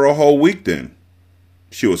doing shit for a whole week then?"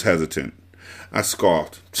 She was hesitant. I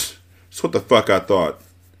scoffed. That's what the fuck I thought.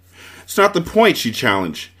 "It's not the point," she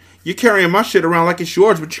challenged. "You're carrying my shit around like it's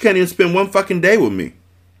yours, but you can't even spend one fucking day with me."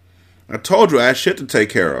 "I told you I had shit to take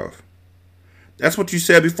care of." "That's what you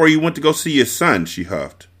said before you went to go see your son," she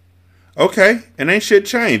huffed. "Okay, and ain't shit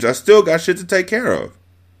changed. I still got shit to take care of."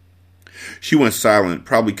 She went silent,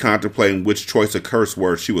 probably contemplating which choice of curse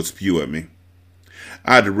words she would spew at me.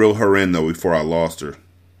 I had to reel her in, though, before I lost her.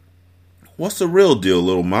 "What's the real deal,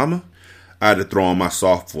 little mama?" I had to throw on my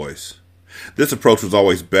soft voice. This approach was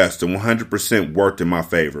always best and 100% worked in my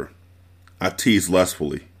favor. I teased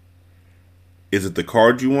lustfully. "Is it the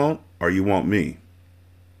card you want, or you want me?"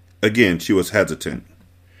 Again, she was hesitant.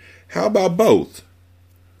 "How about both?"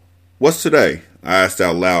 "What's today?" I asked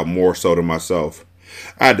out loud, more so to myself.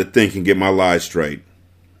 I had to think and get my lies straight.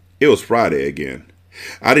 It was Friday again.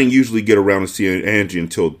 I didn't usually get around to seeing Angie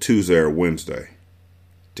until Tuesday or Wednesday.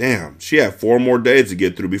 Damn, she had 4 more days to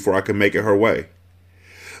get through before I could make it her way.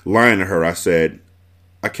 Lying to her, I said,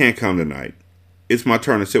 "I can't come tonight. It's my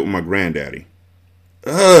turn to sit with my granddaddy."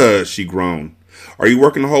 "Ugh," she groaned. "Are you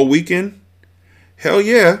working the whole weekend?" "Hell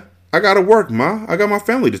yeah. I gotta work, Ma. I got my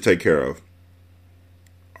family to take care of."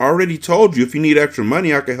 "I already told you if you need extra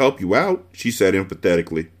money, I can help you out," she said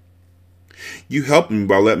empathetically. "You helped me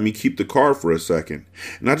by letting me keep the card for a second.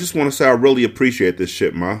 And I just want to say I really appreciate this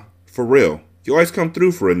shit, Ma. For real. You always come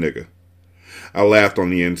through for a nigga." I laughed on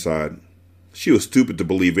the inside. She was stupid to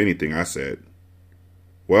believe anything I said.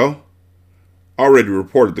 "Well, I already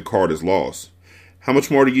reported the card as lost. How much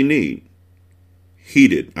more do you need?"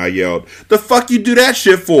 Heated, I yelled, "The fuck you do that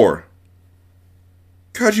shit for?"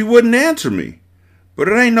 "'Cause you wouldn't answer me. But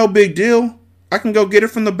it ain't no big deal. I can go get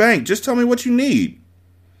it from the bank. Just tell me what you need."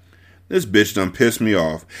 This bitch done pissed me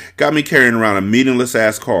off. Got me carrying around a meaningless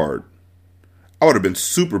ass card. I would have been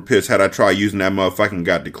super pissed had I tried using that motherfucker and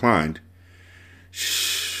got declined.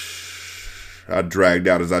 Shh. I dragged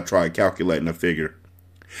out as I tried calculating a figure.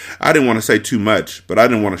 I didn't want to say too much, but I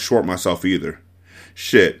didn't want to short myself either.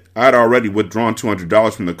 Shit, I had already withdrawn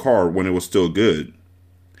 $200 from the card when it was still good.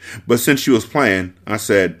 But since she was playing, I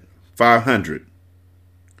said, $500.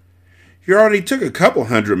 "You already took a couple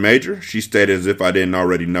hundred, Major," she stated as if I didn't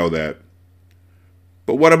already know that.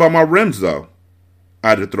 "But what about my rims, though?" I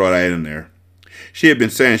had to throw that in there. She had been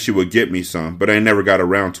saying she would get me some, but I never got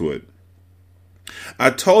around to it.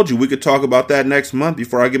 "I told you we could talk about that next month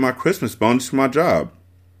before I get my Christmas bonus for my job."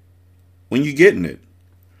 "When you getting it?"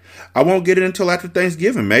 "I won't get it until after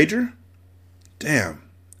Thanksgiving, Major." "Damn,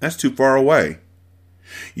 that's too far away."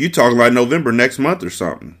 "You talking like November next month or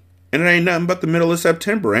something. And it ain't nothing but the middle of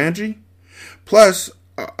September, Angie. Plus,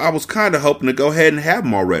 I was kind of hoping to go ahead and have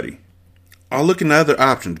them already." "I'll look into other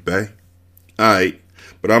options, bae." "Aight,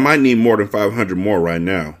 but I might need more than 500 more right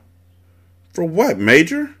now." "For what,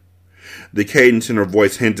 Major?" The cadence in her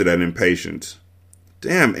voice hinted at impatience.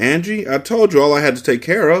 "Damn, Angie, I told you all I had to take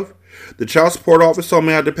care of. The child support office told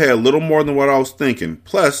me I had to pay a little more than what I was thinking.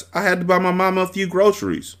 Plus, I had to buy my mama a few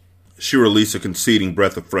groceries." She released a conceding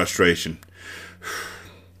breath of frustration.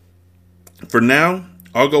 "For now,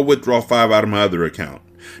 I'll go withdraw 5 out of my other account.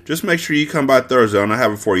 Just make sure you come by Thursday and I'll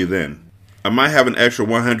have it for you then. I might have an extra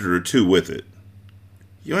 100 or 2 with it."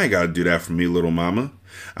 "You ain't got to do that for me, little mama,"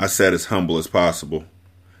 I said as humble as possible.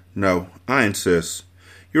 "No, I insist.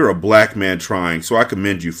 You're a black man trying, so I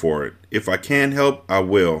commend you for it. If I can help, I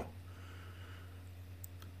will."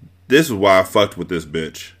 This is why I fucked with this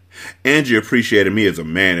bitch. Angie appreciated me as a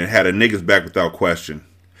man and had a nigga's back without question.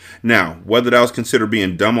 Now, whether that was considered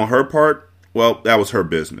being dumb on her part, well, that was her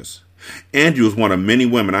business. Angie was one of many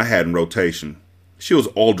women I had in rotation. She was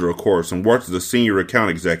older, of course, and worked as a senior account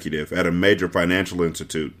executive at a major financial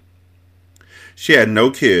institute. She had no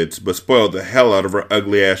kids, but spoiled the hell out of her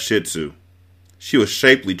ugly-ass Shih Tzu. She was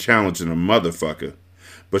shapely challenging a motherfucker,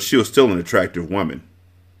 but she was still an attractive woman.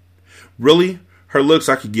 Really, her looks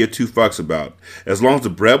I could give two fucks about. As long as the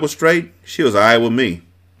bread was straight, she was alright with me.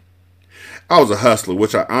 I was a hustler,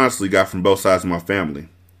 which I honestly got from both sides of my family.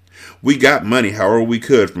 We got money however we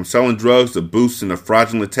could, from selling drugs to boosting to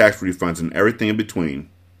fraudulent tax refunds and everything in between.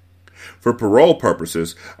 For parole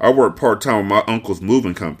purposes, I worked part-time with my uncle's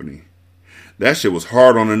moving company. That shit was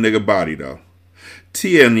hard on a nigga body, though.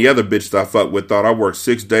 Tia and the other bitch that I fucked with thought I worked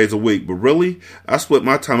 6 days a week, but really, I split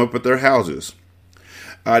my time up at their houses.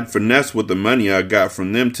 I'd finesse with the money I got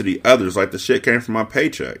from them to the others like the shit came from my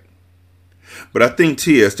paycheck. But I think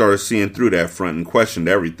Tia started seeing through that front and questioned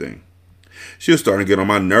everything. She was starting to get on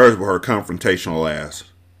my nerves with her confrontational ass.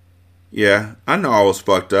 Yeah, I know I was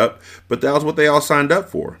fucked up, but that was what they all signed up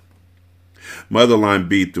for. Mother line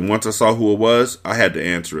beeped, and once I saw who it was, I had to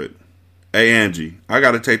answer it. Hey Angie, I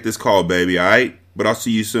gotta take this call, baby, alright? But I'll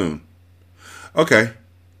see you soon. Okay.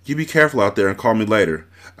 You be careful out there and call me later.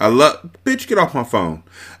 Bitch, get off my phone.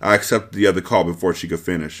 I accepted the other call before she could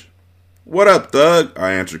finish. What up, thug?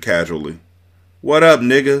 I answered casually. What up,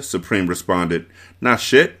 nigga? Supreme responded. Not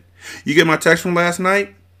shit. You get my text from last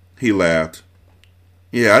night? He laughed.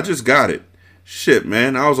 Yeah, I just got it. Shit,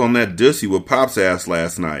 man, I was on that dussy with Pop's ass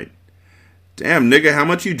last night. Damn, nigga, how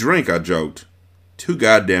much you drink? I joked. Too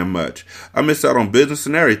goddamn much. I missed out on business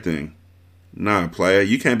and everything. Nah, player,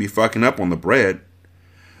 you can't be fucking up on the bread.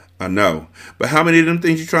 I know, but how many of them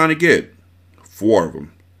things you trying to get? 4 of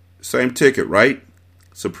them. Same ticket, right?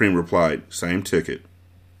 Supreme replied, same ticket.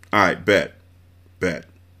 Alright, bet.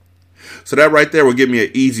 So that right there will give me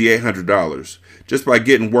an easy $800, just by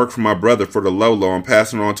getting work from my brother for the low and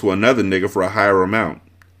passing it on to another nigga for a higher amount.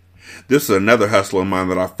 This is another hustler of mine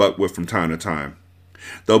that I fuck with from time to time.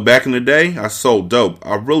 Though back in the day, I sold dope,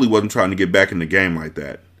 I really wasn't trying to get back in the game like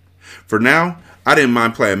that. For now, I didn't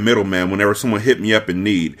mind playing middleman whenever someone hit me up in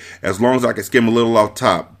need, as long as I could skim a little off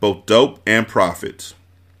top, both dope and profits.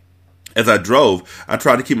 As I drove, I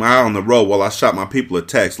tried to keep my eye on the road while I shot my people a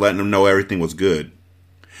text letting them know everything was good.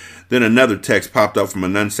 Then another text popped up from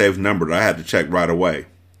an unsaved number that I had to check right away.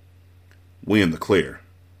 We in the clear.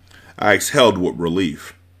 I exhaled with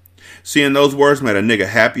relief. Seeing those words made a nigga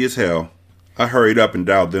happy as hell. I hurried up and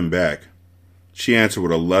dialed them back. She answered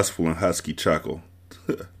with a lustful and husky chuckle.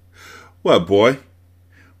 What, boy?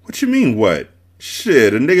 What you mean, what?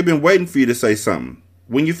 Shit, a nigga been waiting for you to say something.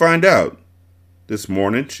 When you find out? This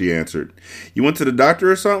morning, she answered. You went to the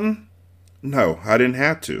doctor or something? No, I didn't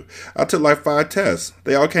have to. I took like 5 tests.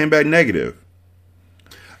 They all came back negative.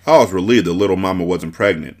 I was relieved the little mama wasn't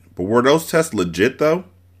pregnant. But were those tests legit, though?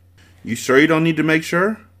 You sure you don't need to make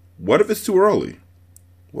sure? What if it's too early?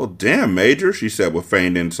 Well, damn, Major, she said with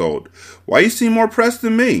feigned insult. Why you seem more pressed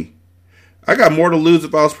than me? I got more to lose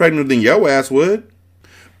if I was pregnant than yo ass would.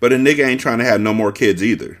 But a nigga ain't trying to have no more kids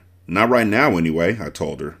either. Not right now, anyway, I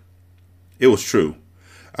told her. It was true.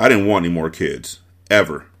 I didn't want any more kids.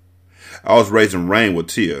 Ever. I was raising Rain with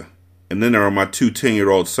Tia. And then there were my 2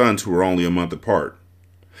 10-year-old sons who were only a month apart.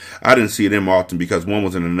 I didn't see them often because one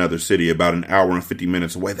was in another city about an hour and 50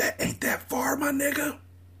 minutes away. That ain't that far, my nigga.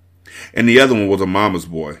 And the other one was a mama's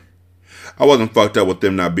boy. I wasn't fucked up with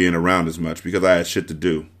them not being around as much because I had shit to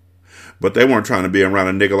do. But they weren't trying to be around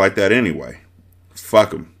a nigga like that anyway.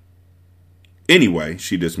 Fuck 'em. Anyway,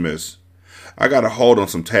 she dismissed. I got a hold on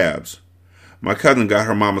some tabs. My cousin got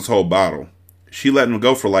her mama's whole bottle. She let him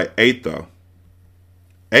go for like 8 though.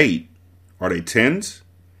 8? Are they 10s?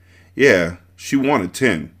 Yeah, she wanted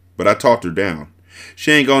 10, but I talked her down.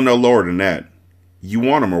 She ain't going no lower than that. You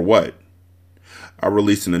want 'em or what? I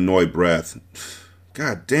released an annoyed breath.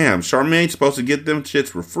 God damn, Charmaine ain't supposed to get them shits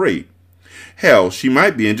for free. Hell, she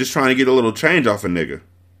might be and just trying to get a little change off a nigga.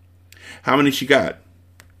 How many she got?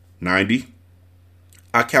 90.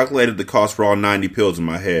 I calculated the cost for all 90 pills in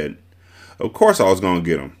my head. Of course I was going to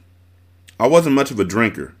get them. I wasn't much of a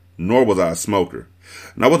drinker, nor was I a smoker.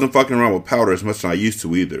 And I wasn't fucking around with powder as much as I used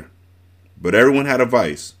to either. But everyone had a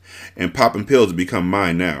vice, and popping pills had become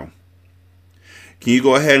mine now. Can you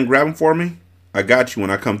go ahead and grab them for me? I got you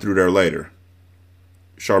when I come through there later.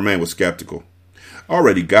 Charmaine was skeptical. I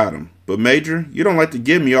already got him, but Major, you don't like to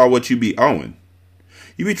give me all what you be owing.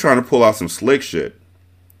 You be trying to pull out some slick shit.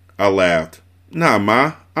 I laughed. Nah,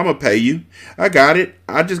 Ma, I'ma pay you. I got it.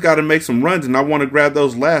 I just gotta make some runs and I want to grab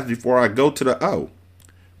those laughs before I go to the O.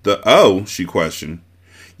 The O? She questioned.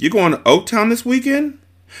 You going to Oaktown this weekend?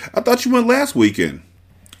 I thought you went last weekend.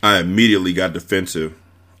 I immediately got defensive.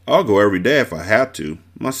 I'll go every day if I have to.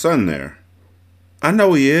 My son there. I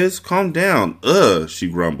know he is. Calm down. She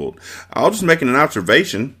grumbled. I was just making an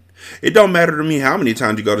observation. It don't matter to me how many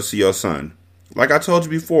times you go to see your son. Like I told you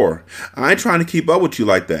before, I ain't trying to keep up with you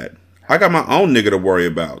like that. I got my own nigga to worry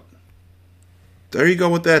about. There you go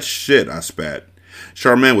with that shit, I spat.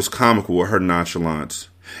 Charmaine was comical with her nonchalance.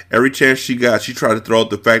 Every chance she got, she tried to throw out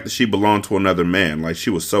the fact that she belonged to another man, like she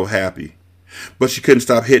was so happy. But she couldn't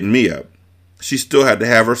stop hitting me up. She still had to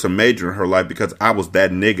have her some major in her life because I was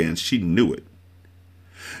that nigga and she knew it.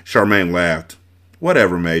 Charmaine laughed.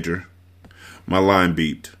 Whatever, Major. My line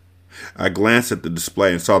beeped. I glanced at the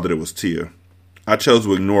display and saw that it was Tia. I chose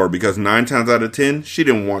to ignore her because 9 times out of 10, she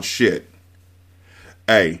didn't want shit.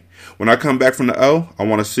 Hey, when I come back from the O, I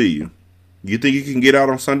want to see you. You think you can get out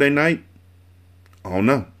on Sunday night? Oh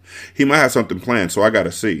no. He might have something planned, so I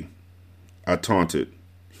gotta see. I taunted.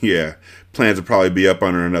 Yeah, plans will probably be up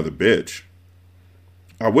under another bitch.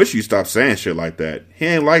 I wish you stopped saying shit like that. He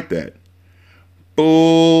ain't like that.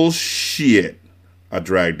 Bullshit, I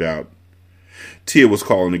dragged out. Tia was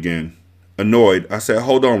calling again. Annoyed, I said,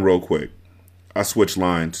 hold on real quick. I switched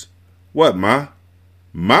lines. What, Ma?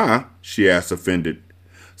 Ma? She asked, offended.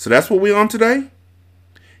 So that's what we on today?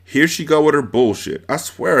 Here she go with her bullshit. I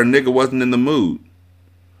swear a nigga wasn't in the mood.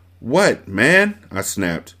 What, man? I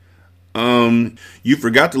snapped. You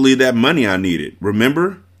forgot to leave that money I needed.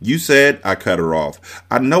 Remember? You said, I cut her off.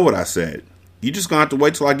 I know what I said. You just gonna have to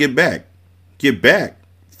wait till I get back. Get back?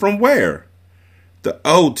 From where? The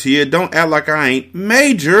Tia, don't act like I ain't.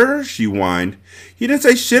 Major, she whined. You didn't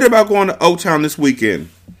say shit about going to Oaktown this weekend.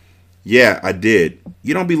 Yeah, I did.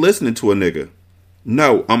 You don't be listening to a nigga.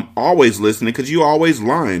 No, I'm always listening because you always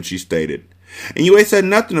lying, she stated. And you ain't said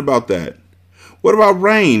nothing about that. What about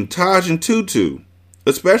Rain, Taj, and Tutu?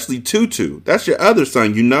 Especially Tutu. That's your other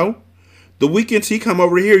son, you know? The weekends he come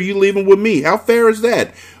over here, you leave him with me. How fair is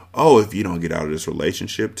that? Oh, if you don't get out of this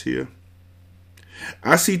relationship, Tia.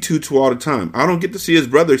 I see Tutu all the time. I don't get to see his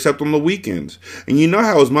brother except on the weekends. And you know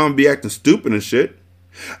how his mom be acting stupid and shit.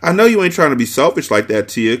 I know you ain't trying to be selfish like that,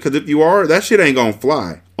 Tia, because if you are, that shit ain't gonna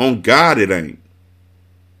fly. On God, it ain't.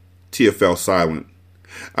 Tia fell silent.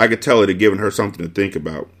 I could tell it had given her something to think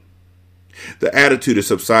about. The attitude had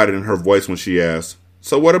subsided in her voice when she asked,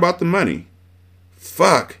 so what about the money?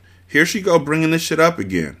 Fuck, here she go bringing this shit up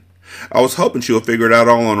again. I was hoping she would figure it out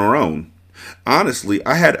all on her own. Honestly,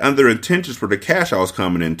 I had other intentions for the cash I was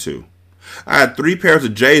coming into. I had 3 pairs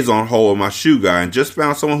of J's on hold with my shoe guy and just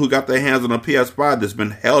found someone who got their hands on a PS5 that's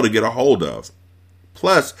been hell to get a hold of.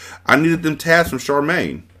 Plus, I needed them tabs from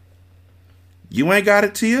Charmaine. You ain't got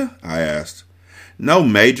it, Tia? I asked. No,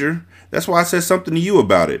 Major. That's why I said something to you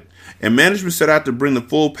about it. And management said I had to bring the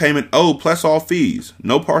full payment owed plus all fees.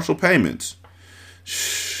 No partial payments.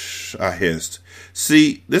 Shh, I hissed.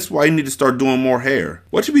 See, this is why you need to start doing more hair.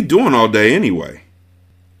 What you be doing all day anyway?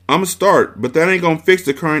 I'ma start, but that ain't gonna fix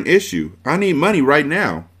the current issue. I need money right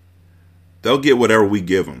now. They'll get whatever we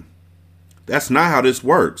give them. That's not how this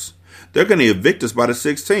works. They're gonna evict us by the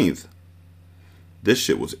 16th. This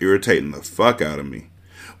shit was irritating the fuck out of me.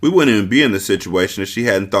 We wouldn't even be in this situation if she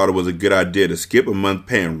hadn't thought it was a good idea to skip a month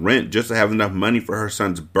paying rent just to have enough money for her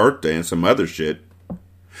son's birthday and some other shit.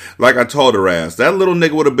 Like I told her ass, that little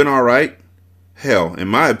nigga would have been alright. Hell, in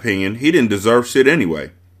my opinion, he didn't deserve shit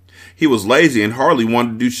anyway. He was lazy and hardly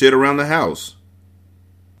wanted to do shit around the house.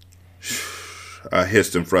 I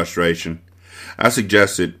hissed in frustration. I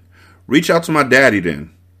suggested, reach out to my daddy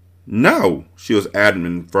then. No, she was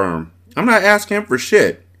adamant and firm. I'm not asking him for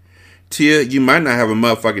shit. Tia, you might not have a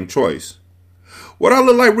motherfucking choice. What I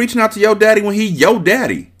look like reaching out to your daddy when he your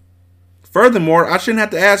daddy? Furthermore, I shouldn't have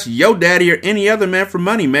to ask your daddy or any other man for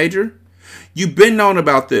money, Major. You been knowing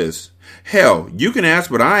about this. Hell, you can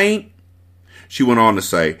ask, but I ain't. She went on to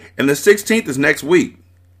say, and the 16th is next week.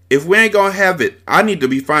 If we ain't gonna have it, I need to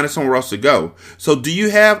be finding somewhere else to go. So do you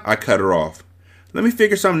have? I cut her off. Let me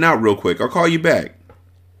figure something out real quick. I'll call you back.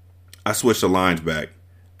 I switched the lines back.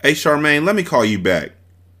 Hey, Charmaine, let me call you back.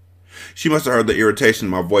 She must have heard the irritation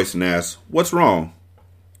in my voice and asked, what's wrong?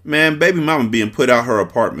 Man, baby mama being put out her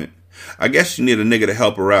apartment. I guess she needed a nigga to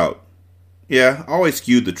help her out. Yeah, I always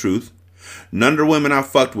skewed the truth. None of the women I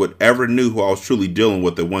fucked with ever knew who I was truly dealing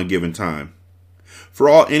with at one given time. For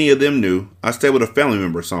all any of them knew, I stayed with a family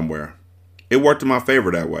member somewhere. It worked in my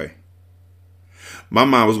favor that way. My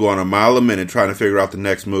mind was going a mile a minute trying to figure out the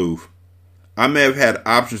next move. I may have had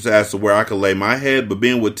options as to where I could lay my head, but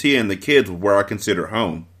being with Tia and the kids was where I considered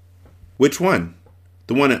home. Which one?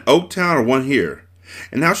 The one in Oaktown or one here?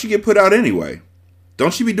 And how'd she get put out anyway?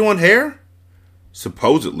 Don't she be doing hair?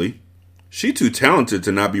 Supposedly. She too talented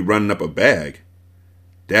to not be running up a bag.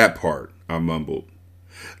 That part, I mumbled.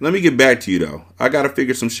 Let me get back to you, though. I gotta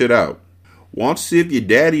figure some shit out. Want to see if your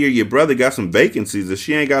daddy or your brother got some vacancies if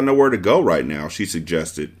she ain't got nowhere to go right now, she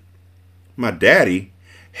suggested. My daddy?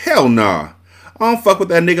 Hell nah. I don't fuck with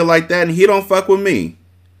that nigga like that and he don't fuck with me.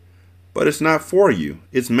 But it's not for you.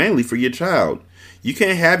 It's mainly for your child. You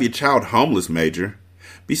can't have your child homeless, Major.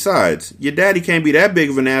 Besides, your daddy can't be that big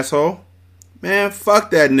of an asshole. Man,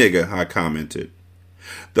 fuck that nigga, I commented.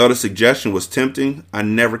 Though the suggestion was tempting, I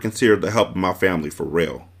never considered the help of my family for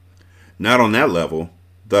real. Not on that level,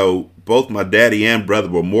 though both my daddy and brother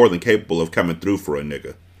were more than capable of coming through for a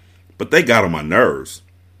nigga. But they got on my nerves.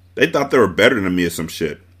 They thought they were better than me or some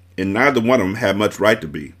shit, and neither one of them had much right to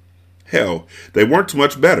be. Hell, they weren't too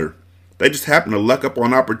much better. They just happened to luck up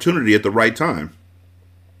on opportunity at the right time.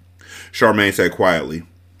 Charmaine said quietly,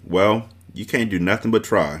 well, you can't do nothing but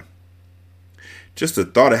try. Just the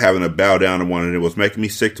thought of having to bow down to one of them was making me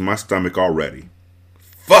sick to my stomach already.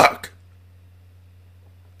 Fuck!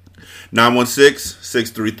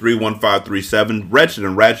 916-633-1537,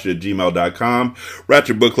 wretchedandratchet@gmail.com,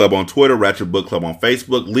 Ratchet Book Club on Twitter, Ratchet Book Club on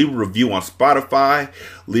Facebook. Leave a review on Spotify,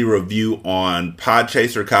 leave a review on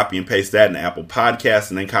Podchaser, copy and paste that in Apple Podcasts,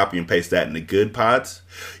 and then copy and paste that in the Good Pods.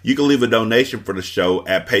 You can leave a donation for the show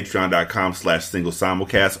at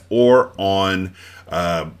patreon.com/singlesimulcast or on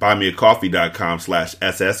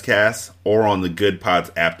buymeacoffee.com/sscast or on the Good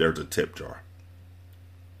Pods app. There's a tip jar.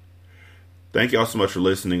 Thank you all so much for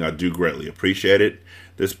listening. I do greatly appreciate it.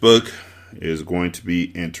 This book is going to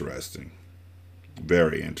be interesting.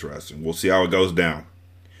 Very interesting. We'll see how it goes down.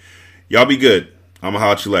 Y'all be good. I'm going to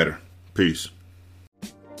holler at you later. Peace.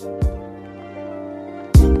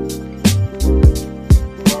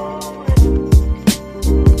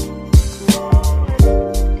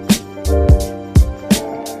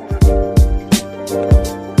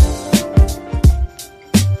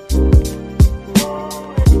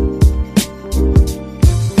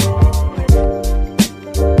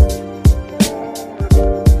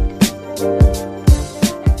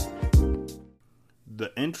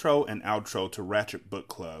 The intro and outro to Ratchet Book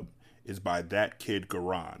Club is by That Kid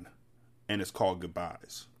Garan, and it's called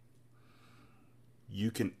Goodbyes. You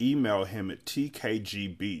can email him at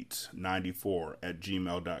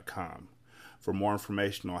tkgbeats94@gmail.com for more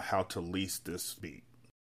information on how to lease this beat.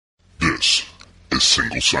 This is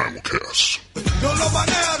Single Simulcast.